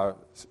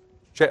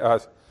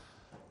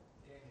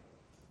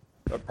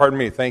 pardon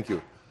me, thank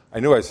you. I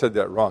knew I said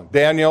that wrong.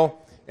 Daniel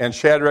and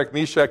Shadrach,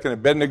 Meshach, and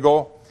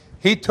Abednego.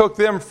 He took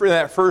them for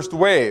that first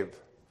wave.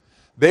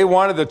 They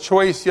wanted the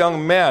choice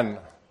young men,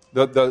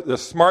 the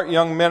smart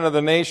young men of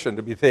the nation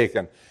to be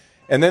taken.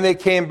 And then they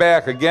came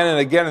back again and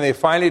again, and they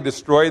finally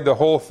destroyed the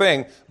whole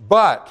thing.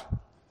 But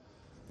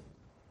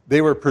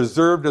they were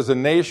preserved as a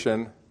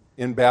nation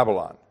in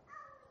Babylon.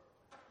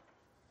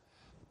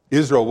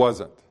 Israel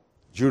wasn't.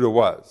 Judah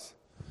was.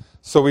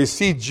 So we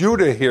see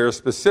Judah here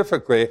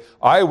specifically,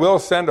 I will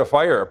send a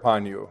fire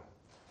upon you.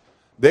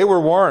 They were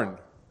warned.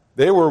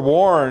 They were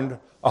warned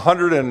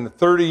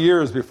 130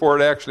 years before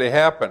it actually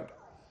happened.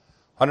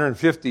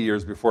 150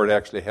 years before it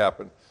actually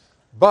happened.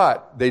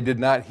 But they did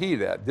not heed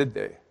that, did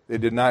they? They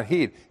did not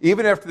heed.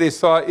 Even after they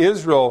saw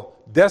Israel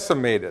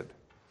decimated,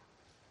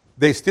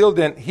 they still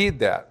didn't heed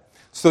that.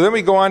 So then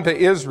we go on to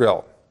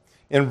Israel.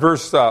 In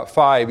verse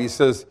 5, he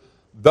says,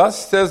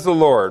 "Thus says the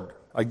Lord,"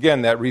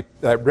 again, that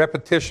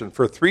repetition,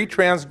 "for 3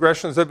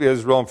 transgressions of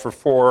Israel, and for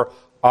 4,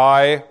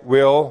 I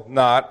will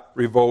not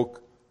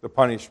revoke the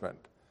punishment."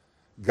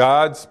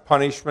 God's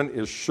punishment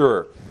is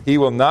sure. He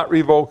will not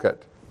revoke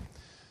it.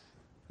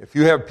 If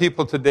you have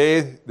people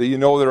today that you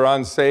know that are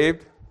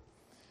unsaved,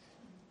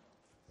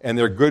 and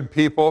they're good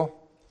people,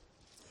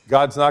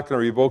 God's not going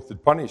to revoke the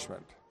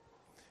punishment.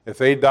 If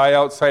they die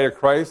outside of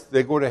Christ,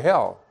 they go to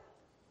hell.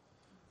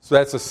 So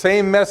that's the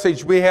same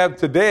message we have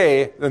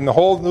today in the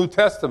whole New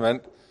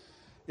Testament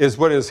is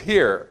what is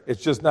here.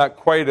 It's just not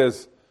quite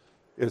as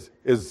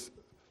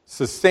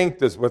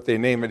succinct as what they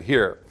name it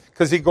here.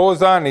 Because he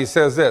goes on and he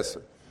says this,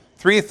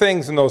 3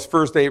 things in those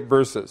first 8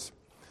 verses.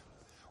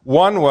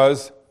 One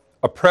was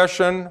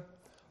oppression.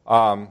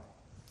 The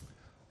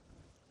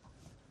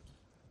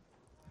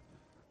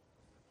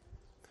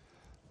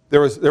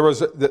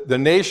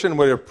nation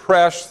would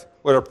oppress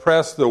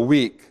the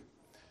weak.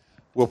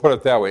 We'll put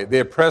it that way. They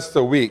oppress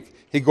the weak.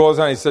 He goes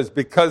on, he says,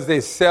 because they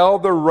sell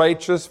the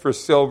righteous for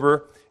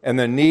silver and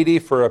the needy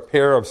for a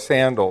pair of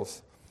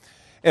sandals.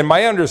 And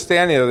my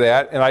understanding of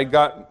that, and I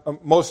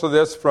got most of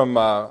this from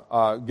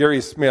Gary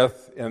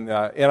Smith in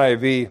the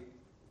NIV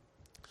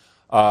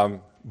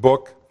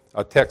book,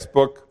 a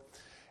textbook,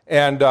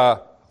 and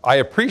I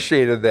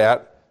appreciated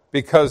that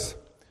because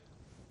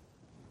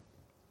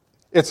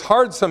it's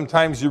hard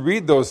sometimes you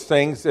read those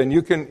things and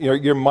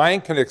your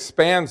mind can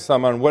expand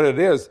some on what it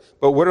is,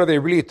 but what are they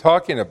really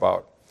talking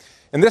about?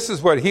 And this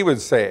is what he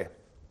would say.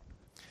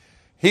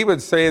 He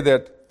would say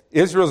that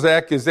Israel's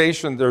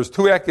accusation, there's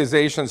 2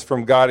 accusations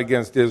from God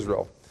against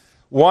Israel.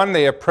 One,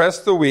 they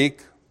oppressed the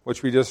weak,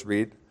 which we just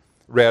read,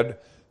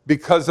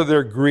 because of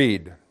their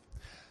greed.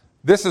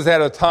 This is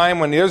at a time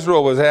when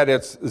Israel was at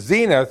its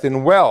zenith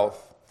in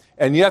wealth,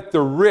 and yet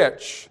the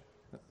rich,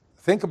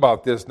 think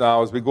about this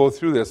now as we go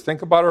through this,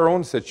 think about our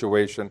own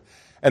situation,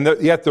 and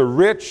yet the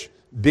rich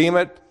deem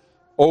it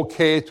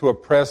okay to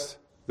oppress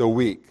the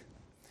weak.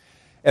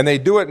 And they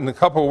do it in a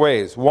couple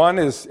ways. One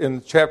is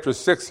in chapter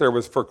 6 there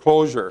was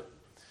foreclosure.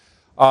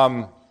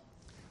 I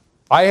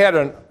had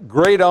a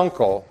great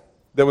uncle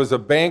that was a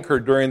banker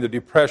during the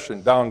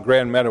Depression down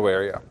Grand Meadow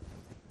area.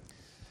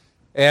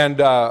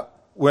 And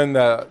when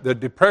the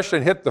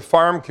Depression hit the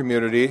farm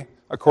community,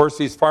 of course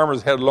these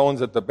farmers had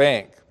loans at the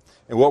bank.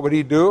 And what would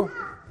he do?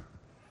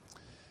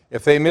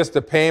 If they missed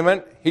a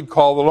payment, he'd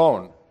call the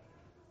loan,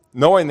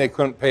 knowing they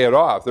couldn't pay it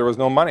off. There was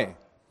no money.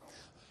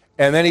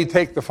 And then he'd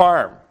take the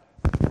farm.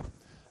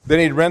 Then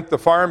he'd rent the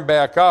farm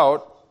back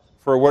out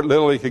for what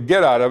little he could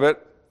get out of it.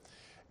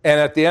 And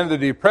at the end of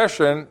the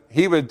Depression,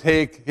 he would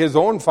take his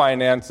own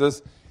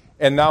finances,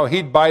 and now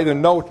he'd buy the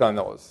note on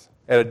those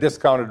at a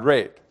discounted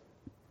rate.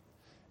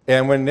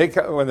 And when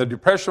the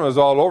Depression was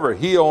all over,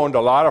 he owned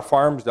a lot of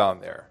farms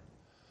down there.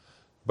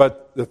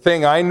 But the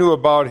thing I knew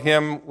about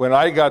him when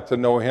I got to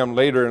know him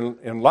later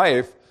in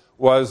life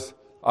was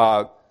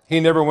he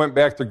never went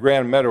back to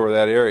Grand Meadow or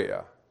that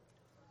area.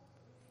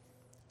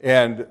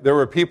 And there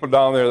were people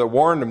down there that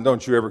warned him,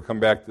 don't you ever come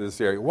back to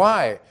this area.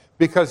 Why?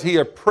 Because he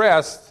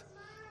oppressed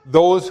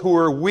those who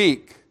were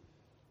weak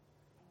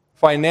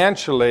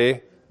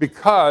financially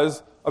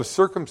because of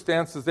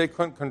circumstances they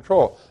couldn't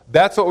control.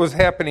 That's what was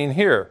happening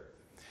here.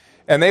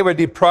 And they would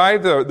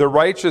deprive the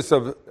righteous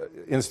of,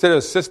 instead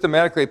of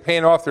systematically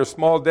paying off their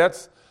small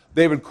debts,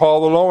 they would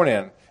call the loan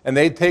in. And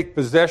they'd take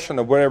possession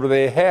of whatever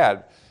they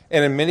had.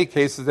 And in many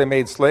cases, they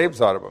made slaves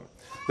out of them.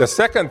 The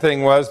second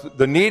thing was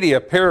the needy,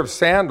 a pair of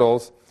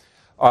sandals.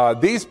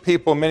 These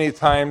people, many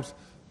times,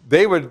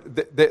 they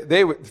would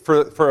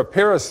for a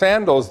pair of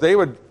sandals, they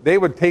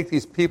would take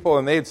these people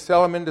and they'd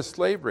sell them into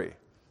slavery.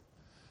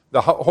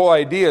 The whole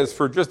idea is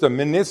for just a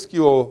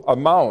minuscule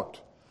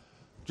amount,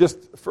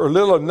 just for a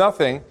little of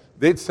nothing,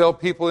 they'd sell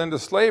people into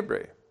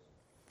slavery.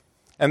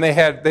 And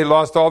they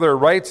lost all their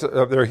rights,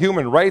 their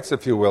human rights,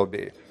 if you will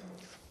be.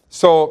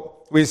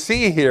 So we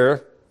see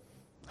here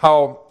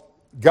how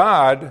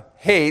God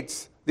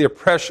hates the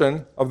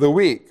oppression of the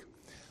weak.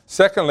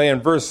 Secondly, in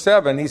verse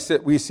 7,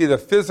 we see the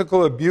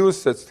physical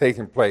abuse that's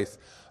taking place.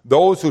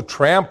 Those who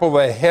trample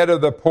the head of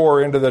the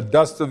poor into the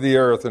dust of the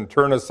earth and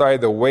turn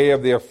aside the way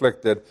of the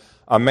afflicted,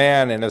 a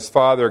man and his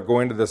father go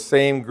into the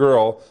same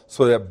girl,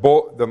 so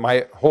that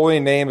my holy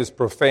name is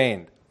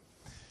profaned.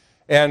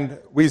 And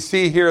we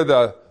see here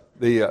the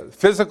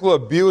physical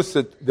abuse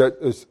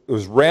that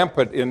was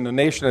rampant in the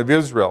nation of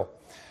Israel.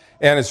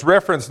 And it's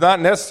referenced not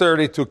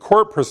necessarily to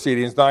court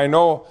proceedings. Now, I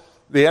know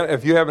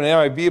if you have an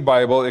NIV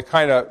Bible, it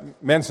kind of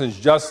mentions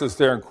justice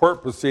there in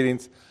court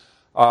proceedings.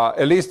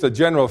 At least a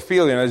general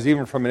feeling, as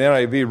even from an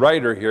NIV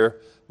writer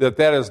here,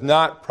 that is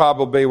not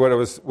probably what it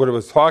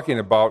was talking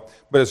about,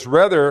 but it's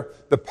rather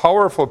the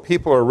powerful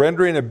people are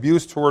rendering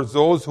abuse towards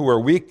those who are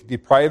weak,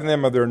 depriving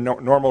them of their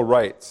normal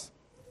rights.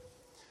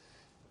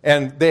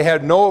 And they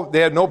had no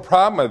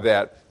problem with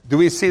that. Do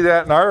we see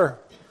that in our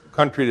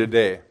country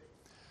today?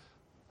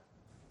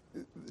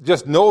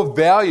 Just no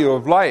value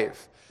of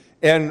life.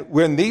 And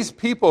when these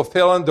people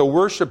fell into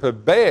worship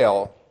of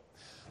Baal,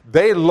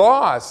 they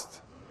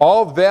lost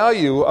all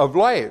value of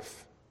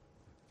life.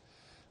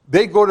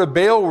 They go to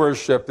Baal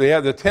worship. They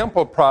have the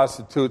temple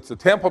prostitutes. The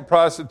temple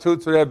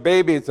prostitutes would have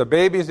babies. The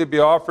babies would be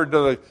offered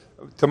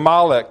to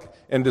Moloch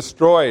and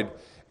destroyed.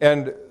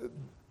 And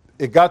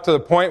it got to the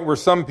point where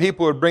some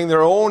people would bring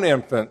their own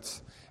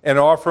infants and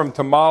offer them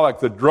to Moloch.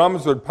 The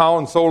drums would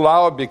pound so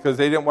loud because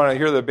they didn't want to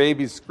hear the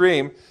babies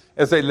scream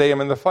as they lay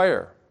them in the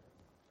fire,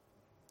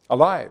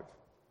 alive.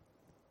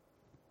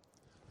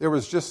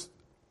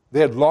 They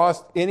had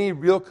lost any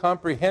real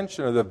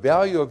comprehension of the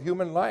value of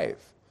human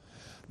life.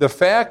 The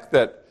fact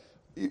that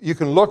you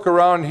can look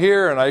around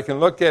here, and I can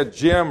look at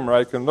Jim, or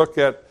I can look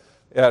at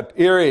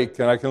Eric,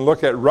 and I can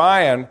look at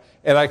Ryan,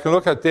 and I can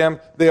look at them,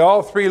 they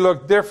all three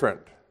look different.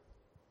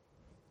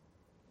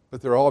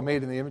 But they're all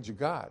made in the image of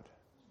God.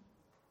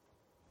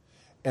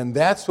 And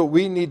that's what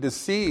we need to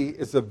see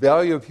is the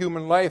value of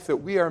human life, that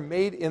we are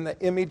made in the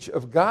image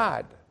of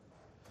God.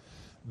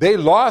 They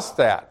lost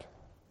that.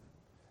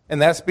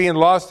 And that's being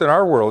lost in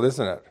our world,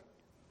 isn't it?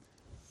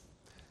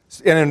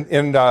 And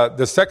in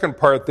the second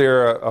part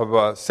there of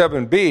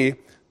 7b,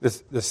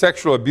 the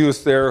sexual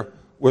abuse there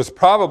was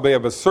probably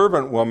of a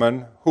servant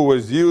woman who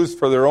was used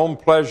for their own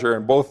pleasure,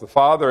 and both the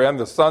father and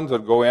the sons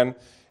would go in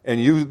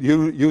and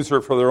use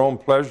her for their own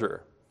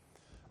pleasure.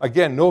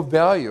 Again, no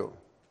value.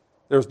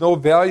 There's no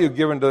value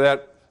given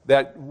to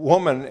that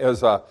woman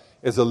as a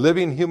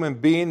living human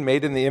being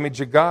made in the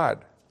image of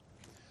God.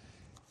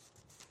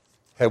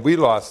 Have we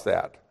lost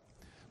that?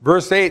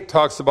 Verse 8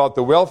 talks about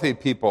the wealthy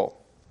people.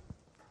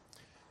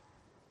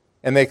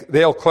 And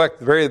they'll collect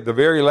the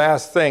very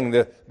last thing.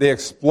 They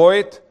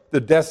exploit the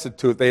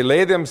destitute. They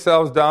lay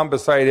themselves down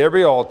beside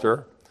every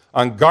altar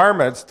on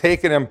garments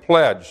taken in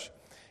pledge.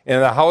 In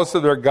the house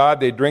of their God,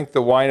 they drink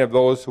the wine of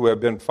those who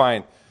have been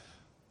fined.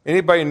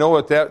 Anybody know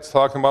what that's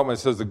talking about when it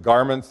says the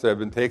garments that have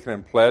been taken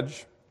in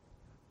pledge?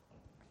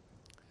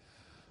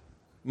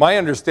 My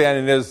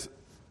understanding is,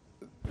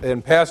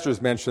 and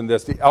pastors mentioned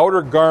this, the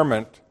outer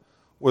garment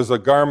was a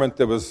garment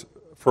that was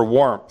for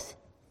warmth.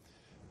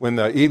 When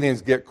the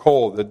evenings get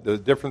cold, the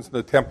difference in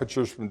the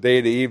temperatures from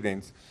day to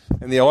evenings.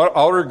 And the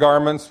outer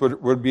garments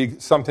would be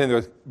something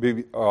that would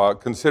be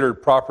considered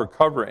proper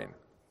covering.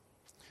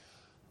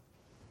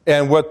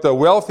 And what the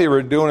wealthy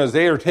were doing is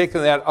they were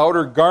taking that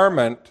outer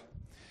garment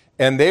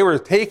and they were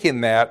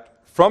taking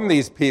that from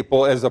these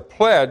people as a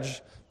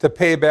pledge to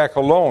pay back a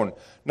loan.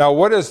 Now,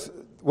 what does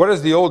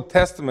the Old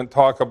Testament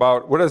talk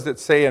about? What does it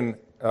say in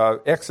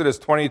Exodus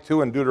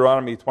 22 and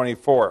Deuteronomy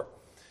 24?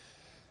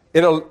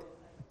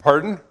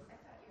 Pardon?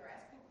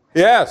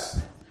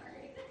 Yes.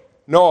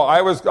 No,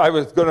 I was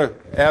going to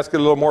ask it a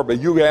little more, but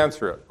you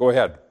answer it. Go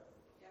ahead.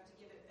 You have to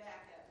give it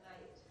back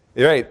at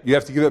night. Right. You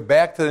have to give it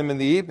back to them in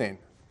the evening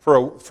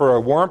for a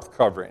warmth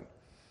covering.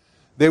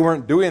 They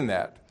weren't doing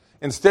that.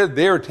 Instead,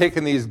 they were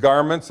taking these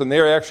garments and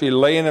they were actually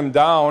laying them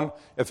down.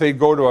 If they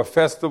go to a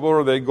festival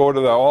or they go to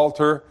the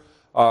altar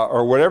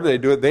or whatever they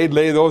do, they'd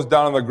lay those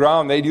down on the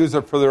ground. They'd use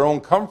it for their own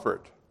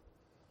comfort.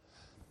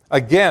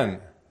 Again,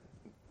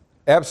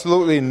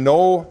 absolutely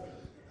no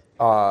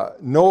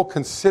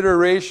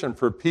consideration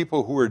for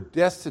people who were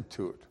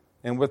destitute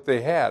in what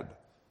they had.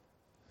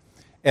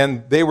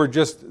 And they were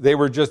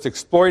just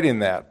exploiting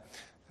that.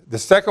 The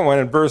second one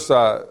in verse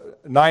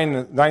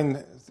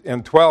 9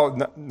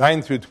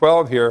 through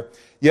 12 here,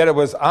 yet it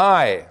was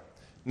I.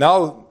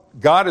 Now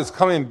God is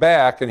coming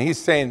back and he's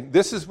saying,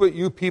 this is what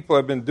you people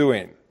have been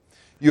doing.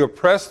 You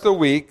oppressed the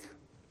weak.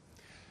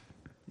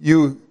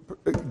 You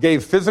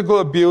gave physical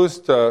abuse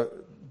to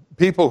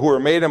people who were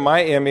made in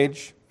my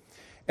image.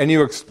 And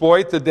you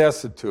exploit the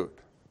destitute.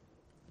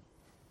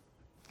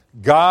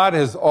 God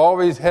has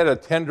always had a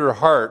tender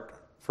heart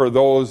for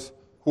those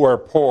who are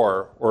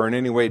poor or in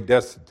any way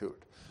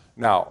destitute.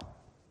 Now,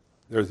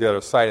 there's the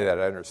other side of that,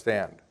 I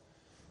understand.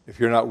 If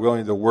you're not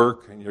willing to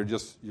work and you're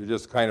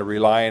just kind of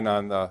relying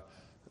on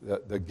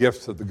the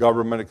gifts of the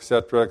government, et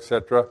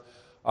cetera,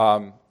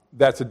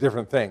 that's a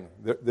different thing.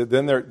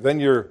 Then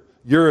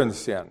you're in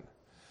sin.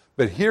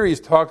 But here he's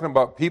talking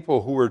about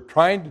people who were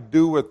trying to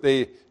do what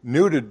they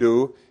knew to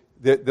do,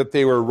 that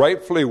they were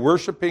rightfully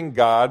worshiping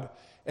God,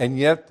 and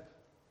yet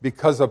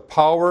because of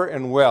power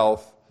and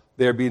wealth,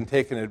 they're being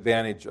taken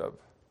advantage of.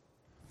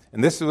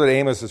 And this is what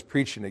Amos is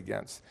preaching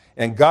against.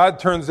 And God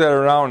turns that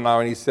around now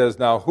and he says,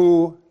 now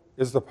who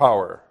is the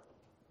power?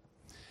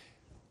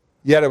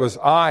 Yet it was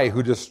I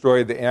who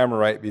destroyed the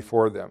Amorite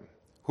before them,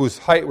 whose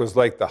height was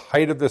like the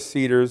height of the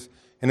cedars,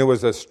 and it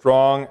was as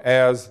strong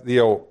as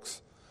the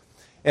oaks.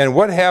 And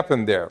what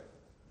happened there?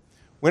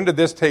 When did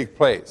this take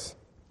place?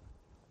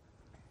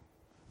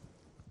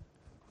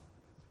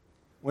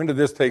 When did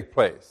this take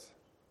place?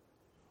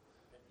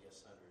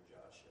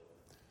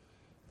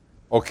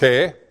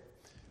 Okay.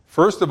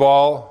 First of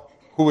all,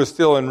 who was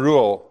still in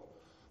rule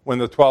when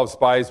the 12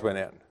 spies went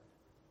in?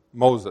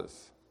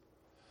 Moses.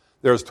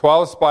 There's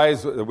 12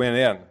 spies that went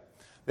in.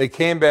 They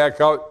came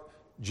back out.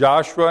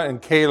 Joshua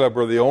and Caleb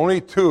were the only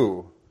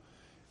two.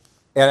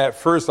 And at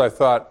first I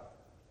thought,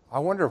 I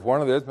wonder if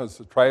one of them is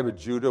the tribe of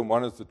Judah and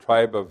one is the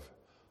tribe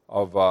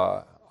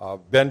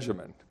of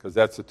Benjamin, because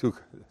that's the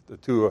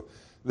two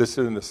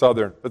listed in the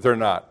southern, but they're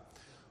not.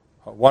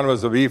 One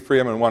was of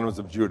Ephraim and one was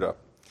of Judah.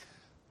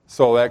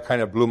 So that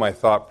kind of blew my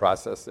thought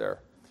process there.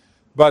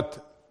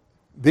 But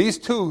these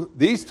two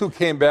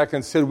came back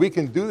and said, we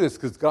can do this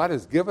because God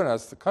has given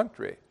us the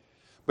country.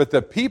 But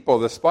the people,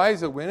 the spies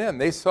that went in,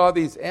 they saw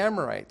these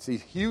Amorites,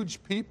 these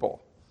huge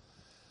people,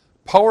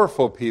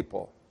 powerful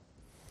people.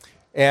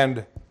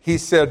 And he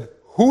said,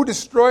 who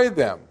destroyed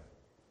them?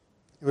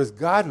 It was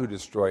God who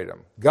destroyed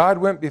them. God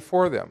went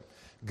before them.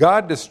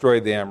 God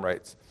destroyed the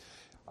Amorites.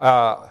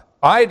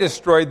 I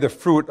destroyed the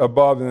fruit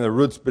above and the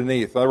roots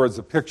beneath. In other words,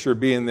 the picture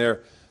being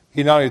there,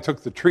 he not only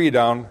took the tree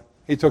down,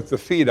 he took the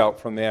feet out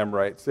from the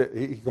Amorites.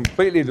 He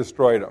completely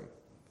destroyed them.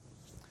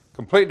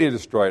 Completely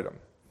destroyed them.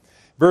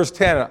 Verse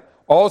 10,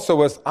 also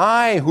was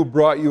I who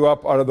brought you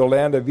up out of the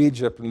land of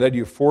Egypt and led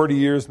you 40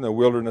 years in the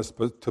wilderness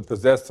to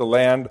possess the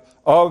land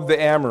of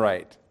the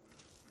Amorite.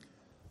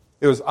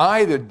 It was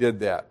I that did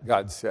that,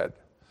 God said.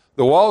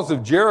 The walls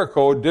of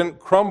Jericho didn't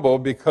crumble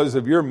because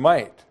of your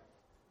might.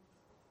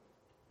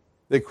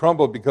 They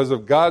crumbled because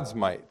of God's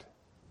might.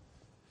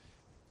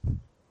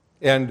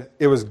 And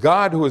it was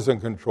God who was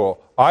in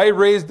control. I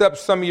raised up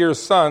some of your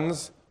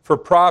sons for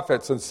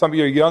prophets and some of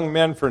your young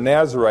men for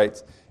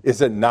Nazarites.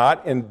 Is it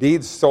not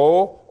indeed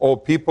so, O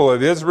people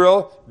of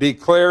Israel?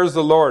 Declares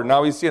the Lord.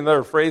 Now we see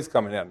another phrase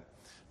coming in.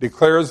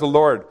 Declares the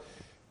Lord.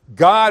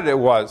 God it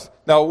was.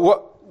 Now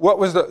what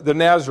was the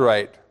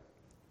Nazarite?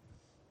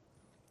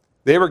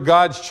 They were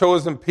God's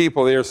chosen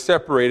people. They are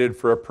separated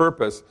for a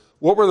purpose.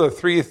 What were the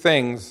three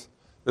things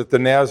that the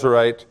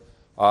Nazarite,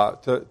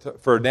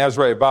 for a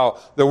Nazarite vow?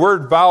 The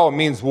word vow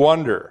means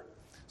wonder.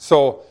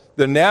 So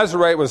the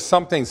Nazarite was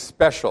something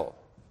special.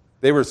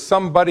 They were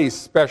somebody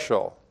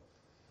special.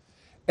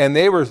 And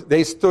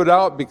they stood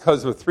out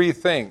because of three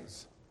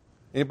things.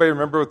 Anybody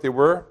remember what they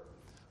were?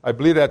 I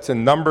believe that's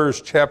in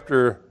Numbers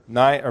chapter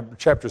 9 or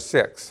chapter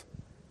 6.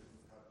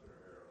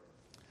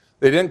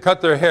 They didn't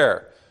cut their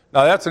hair.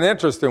 Now that's an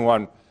interesting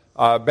one.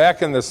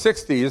 Back in the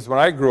 60s, when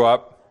I grew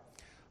up,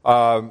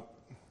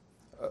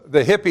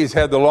 the hippies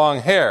had the long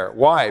hair.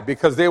 Why?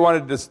 Because they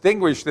wanted to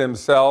distinguish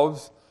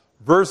themselves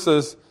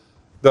versus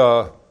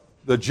the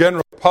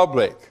general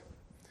public.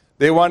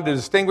 They wanted to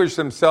distinguish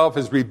themselves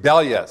as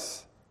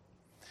rebellious.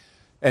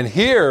 And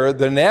here,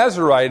 the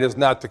Nazarite is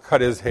not to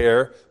cut his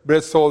hair, but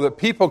it's so that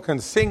people can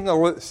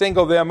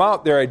single them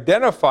out. They're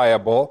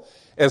identifiable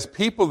as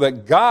people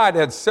that God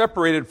had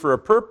separated for a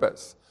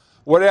purpose.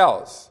 What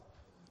else?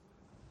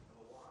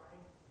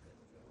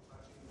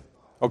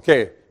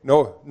 Okay,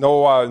 no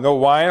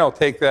wine, I'll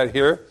take that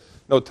here.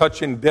 No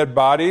touching dead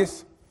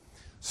bodies.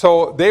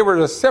 So they were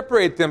to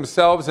separate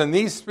themselves in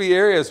these three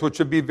areas, which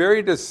would be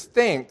very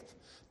distinct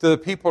to the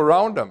people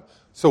around them.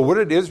 So what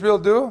did Israel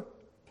do?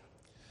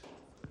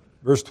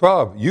 Verse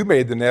 12, you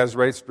made the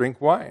Nazarites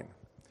drink wine.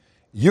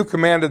 You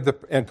commanded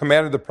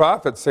the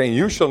prophets, saying,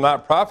 you shall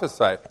not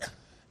prophesy.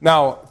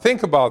 Now,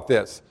 think about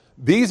this.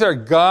 These are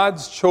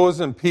God's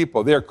chosen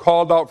people. They are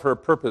called out for a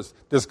purpose.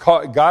 Does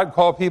God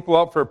call people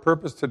out for a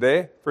purpose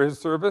today for his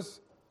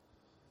service?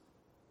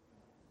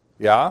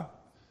 Yeah?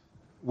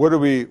 What do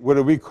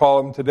we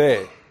call them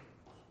today?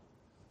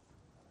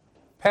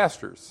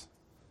 Pastors,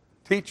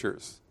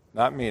 teachers,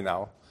 not me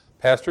now.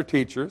 Pastor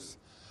teachers,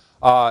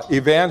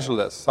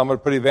 evangelists. Some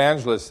would put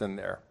evangelists in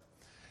there.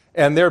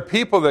 And they're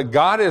people that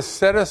God has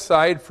set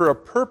aside for a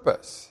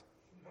purpose.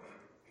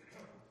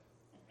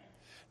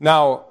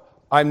 Now,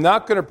 I'm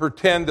not going to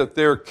pretend that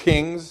they're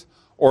kings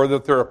or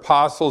that they're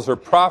apostles or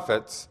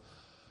prophets,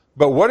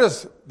 but what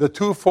is the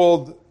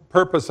twofold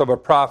purpose of a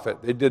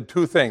prophet? They did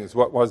two things.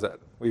 What was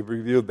it? We've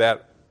reviewed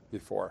that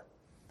before.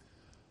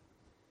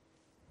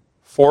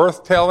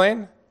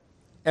 Forthtelling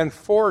and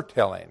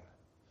foretelling.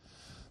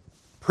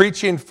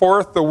 preaching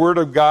forth the word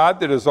of God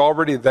that is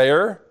already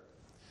there,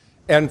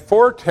 and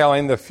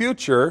foretelling the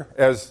future,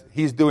 as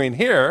he's doing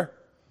here,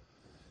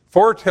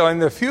 foretelling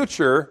the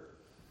future,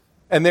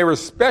 and they were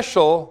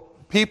special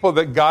people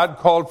that God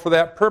called for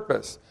that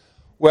purpose.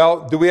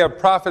 Well, do we have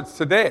prophets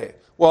today?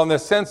 Well, in the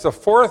sense of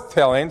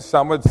foretelling,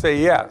 some would say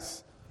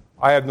yes.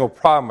 I have no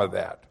problem with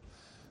that.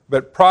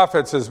 But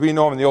prophets, as we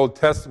know them in the Old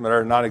Testament,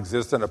 are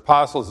non-existent.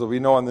 Apostles, as we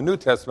know in the New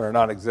Testament, are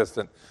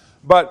non-existent.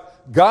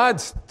 But God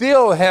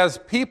still has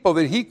people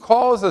that he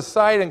calls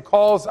aside and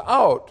calls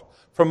out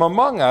from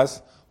among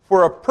us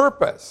for a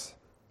purpose.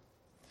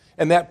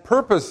 And that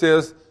purpose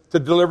is to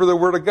deliver the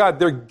word of God.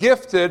 They're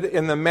gifted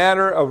in the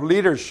matter of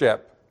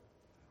leadership.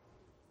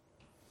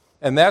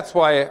 And that's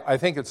why I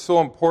think it's so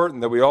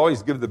important that we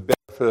always give the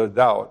benefit of the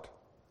doubt,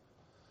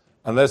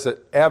 unless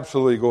it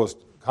absolutely goes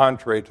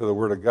contrary to the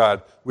word of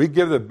God. We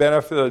give the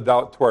benefit of the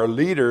doubt to our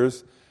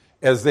leaders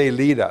as they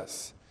lead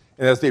us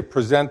and as they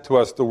present to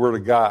us the word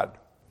of God.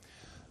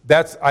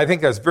 I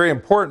think that's very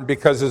important,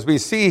 because as we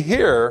see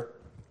here,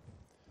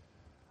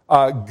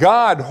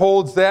 God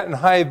holds that in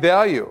high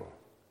value.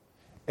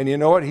 And you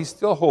know what? He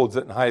still holds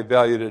it in high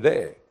value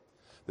today.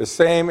 The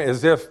same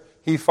as if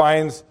we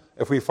find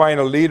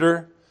a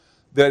leader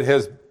that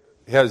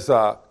has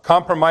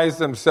compromised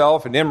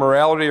himself in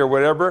immorality or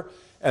whatever,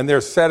 and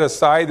they're set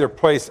aside, they're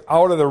placed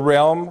out of the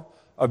realm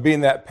of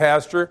being that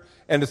pastor,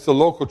 and it's the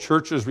local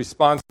church's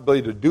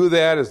responsibility to do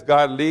that as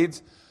God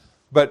leads.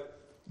 But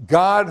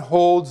God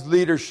holds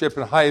leadership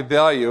in high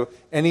value,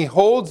 and he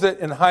holds it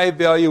in high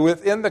value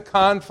within the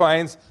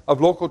confines of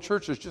local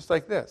churches just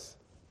like this.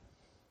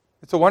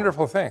 It's a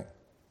wonderful thing.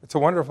 It's a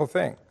wonderful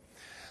thing.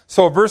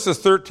 So verses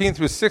 13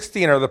 through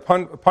 16 are the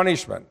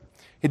punishment.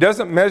 He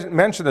doesn't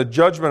mention the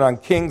judgment on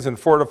kings and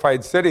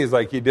fortified cities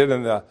like he did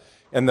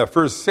in the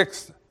first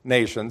 6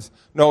 nations.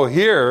 No,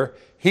 here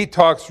he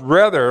talks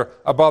rather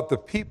about the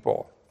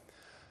people.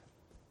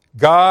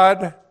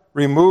 God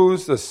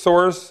removes the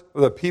source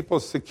of the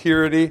people's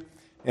security.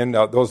 In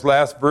those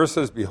last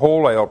verses,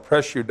 behold, I'll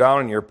press you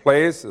down in your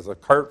place as a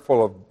cart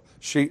full of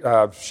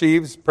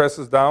sheaves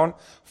presses down.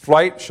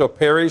 Flight shall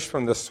perish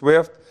from the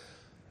swift.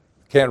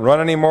 Can't run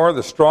anymore.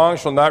 The strong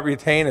shall not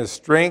retain his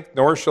strength,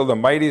 nor shall the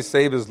mighty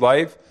save his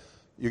life.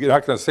 You're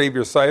not going to save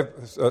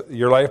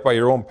your life by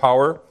your own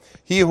power.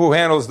 He who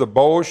handles the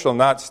bow shall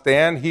not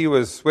stand. He who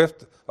is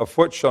swift of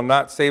foot shall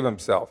not save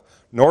himself.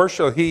 Nor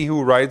shall he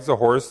who rides the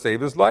horse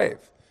save his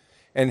life.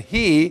 And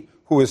he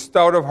who is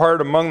stout of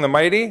heart among the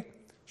mighty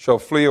shall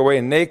flee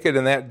away naked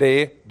in that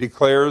day,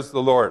 declares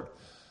the Lord.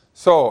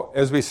 So,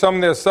 as we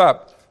sum this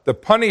up, the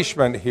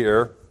punishment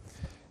here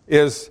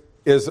is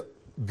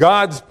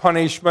God's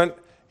punishment.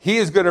 He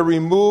is going to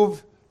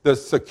remove the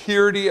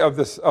security of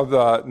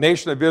the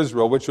nation of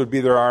Israel, which would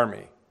be their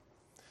army.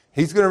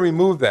 He's going to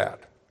remove that.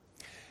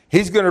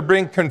 He's going to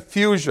bring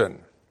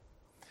confusion.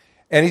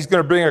 And he's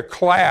going to bring a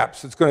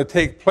collapse. It's going to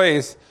take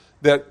place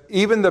that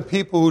even the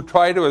people who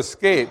try to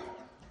escape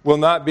will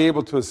not be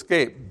able to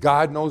escape.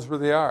 God knows where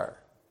they are,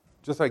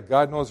 just like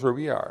God knows where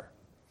we are.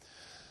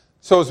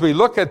 So as we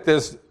look at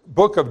this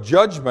book of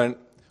judgment,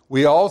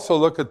 we also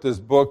look at this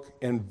book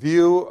in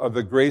view of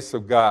the grace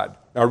of God.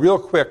 Now, real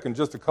quick, in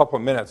just a couple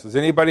of minutes, does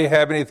anybody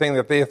have anything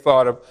that they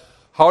thought of?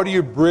 How do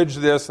you bridge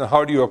this and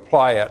how do you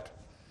apply it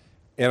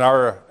in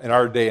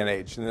our day and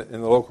age, in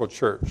the local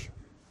church?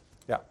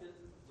 Yeah.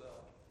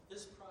 Well,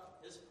 this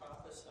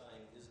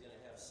prophesying is going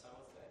to have some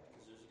effect,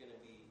 because there's going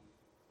to be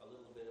a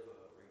little bit of a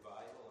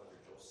revival under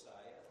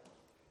Josiah.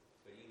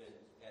 But even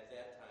at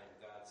that time,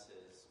 God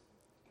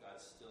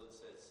still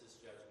says this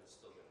judgment's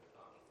still going to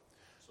come.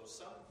 So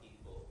some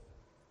people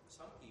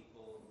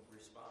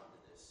respond to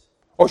this.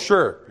 Oh,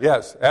 sure.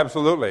 Yes,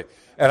 absolutely.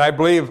 And I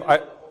believe the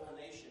whole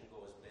nation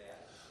goes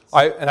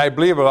bad. I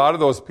believe a lot of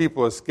those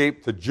people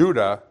escaped to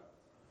Judah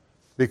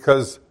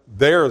because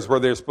there is where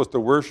they're supposed to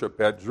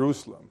worship, at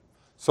Jerusalem.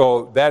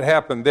 So that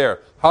happened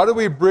there. How do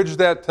we bridge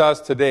that to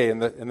us today in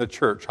the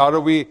church? How do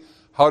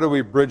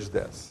we bridge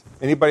this?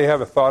 Anybody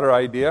have a thought or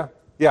idea?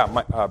 Yeah,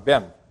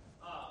 Ben.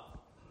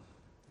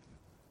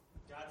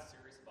 God's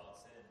serious about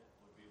sin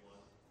would be one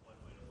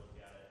way to look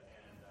at it.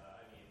 And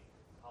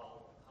how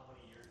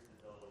many years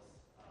did those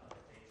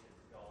nations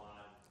go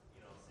on,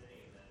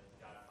 sinning, and then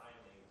God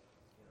finally,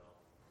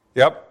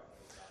 Yep.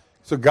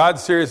 So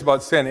God's serious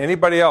about sin.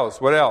 Anybody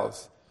else? What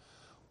else?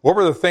 What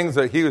were the things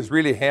that he was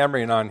really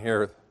hammering on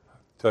here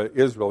to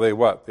Israel? They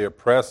what? They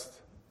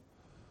oppressed.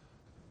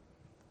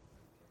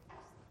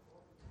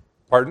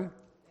 Pardon?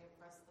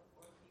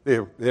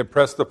 They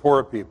oppressed the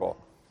poor people.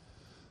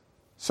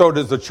 So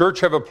does the church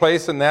have a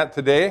place in that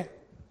today?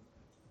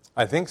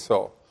 I think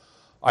so.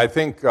 I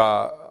think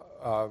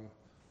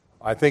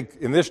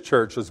in this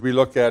church, as we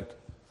look at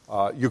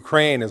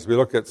Ukraine, as we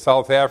look at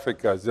South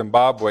Africa,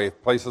 Zimbabwe,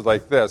 places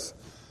like this,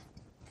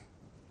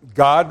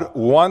 God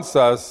wants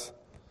us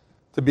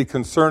to be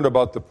concerned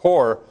about the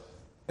poor,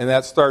 and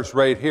that starts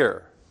right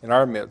here in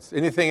our midst.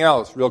 Anything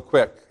else, real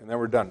quick, and then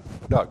we're done.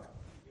 Doug.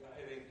 Yeah,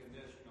 I think in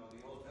this,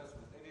 the Old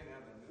Testament, they didn't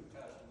have the New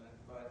Testament,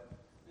 but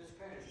this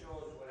kind of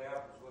shows what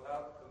happens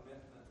without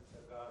commitment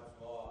to God's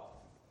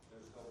law.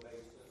 There's no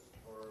basis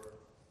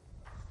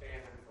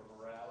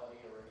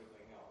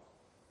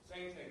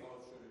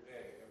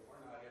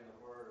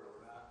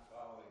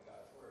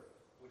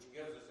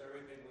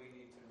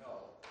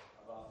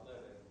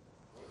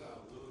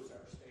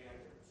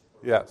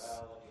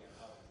Yes.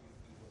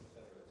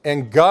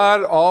 And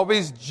God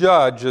always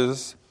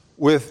judges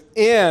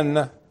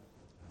within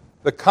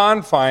the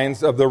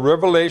confines of the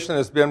revelation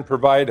that's been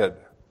provided.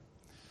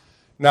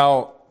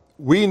 Now,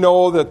 we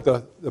know that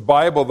the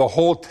Bible, the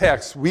whole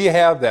text, we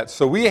have that.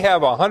 So we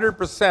have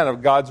 100%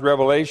 of God's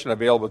revelation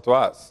available to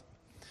us.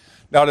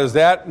 Now, does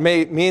that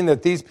mean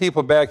that these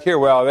people back here,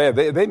 well,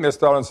 they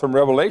missed out on some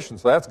revelation,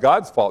 so that's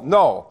God's fault?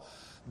 No.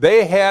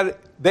 They had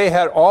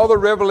all the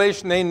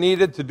revelation they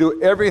needed to do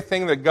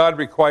everything that God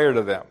required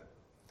of them.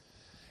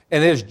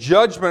 And his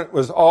judgment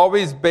was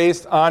always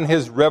based on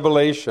his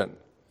revelation.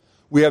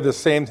 We have the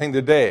same thing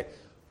today.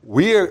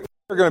 We are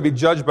going to be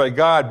judged by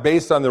God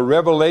based on the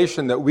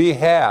revelation that we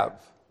have.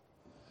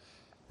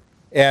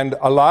 And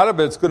a lot of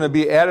it's going to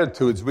be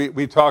attitudes.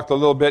 We talked a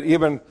little bit,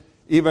 even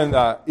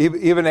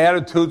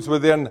attitudes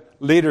within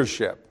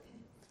leadership,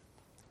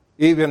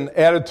 even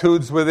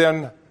attitudes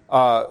within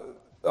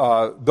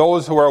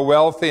those who are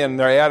wealthy and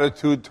their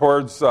attitude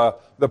towards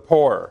the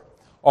poor.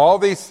 All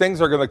these things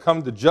are going to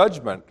come to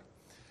judgment.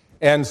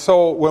 And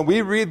so when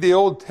we read the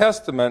Old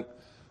Testament,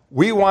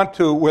 we want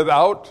to,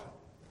 without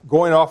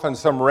going off on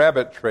some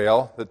rabbit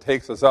trail that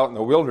takes us out in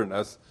the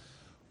wilderness,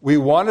 we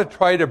want to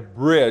try to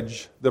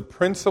bridge the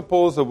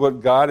principles of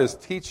what God is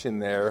teaching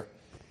there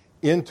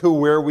into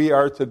where we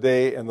are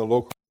today in the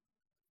local.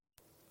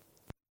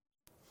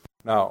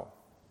 Now,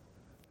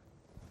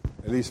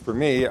 at least for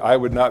me, I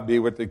would not be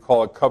what they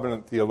call a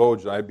covenant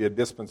theologian. I'd be a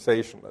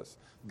dispensationalist.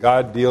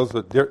 God deals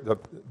with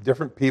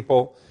different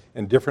people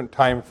in different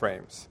time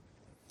frames.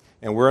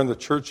 And we're in the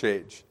church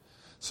age.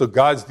 So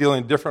God's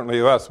dealing differently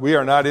with us. We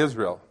are not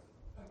Israel.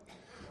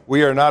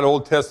 We are not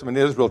Old Testament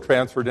Israel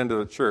transferred into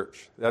the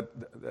church.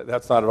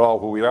 That's not at all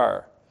who we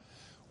are.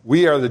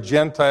 We are the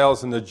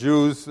Gentiles and the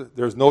Jews.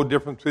 There's no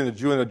difference between the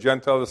Jew and the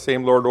Gentile. The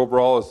same Lord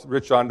over all is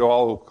rich unto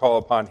all who call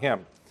upon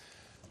him.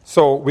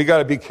 So we got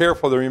to be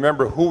careful to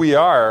remember who we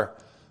are,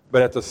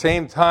 but at the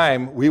same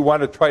time, we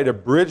want to try to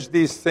bridge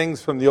these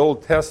things from the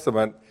Old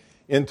Testament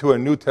into a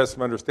New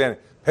Testament understanding.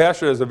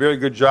 Pastor does a very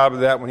good job of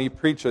that when he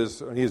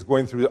preaches, when he's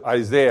going through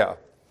Isaiah.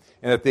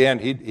 And at the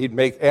end, he'd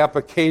make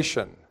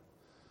application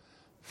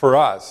for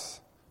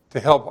us to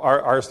help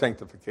our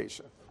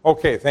sanctification.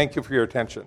 Okay, thank you for your attention.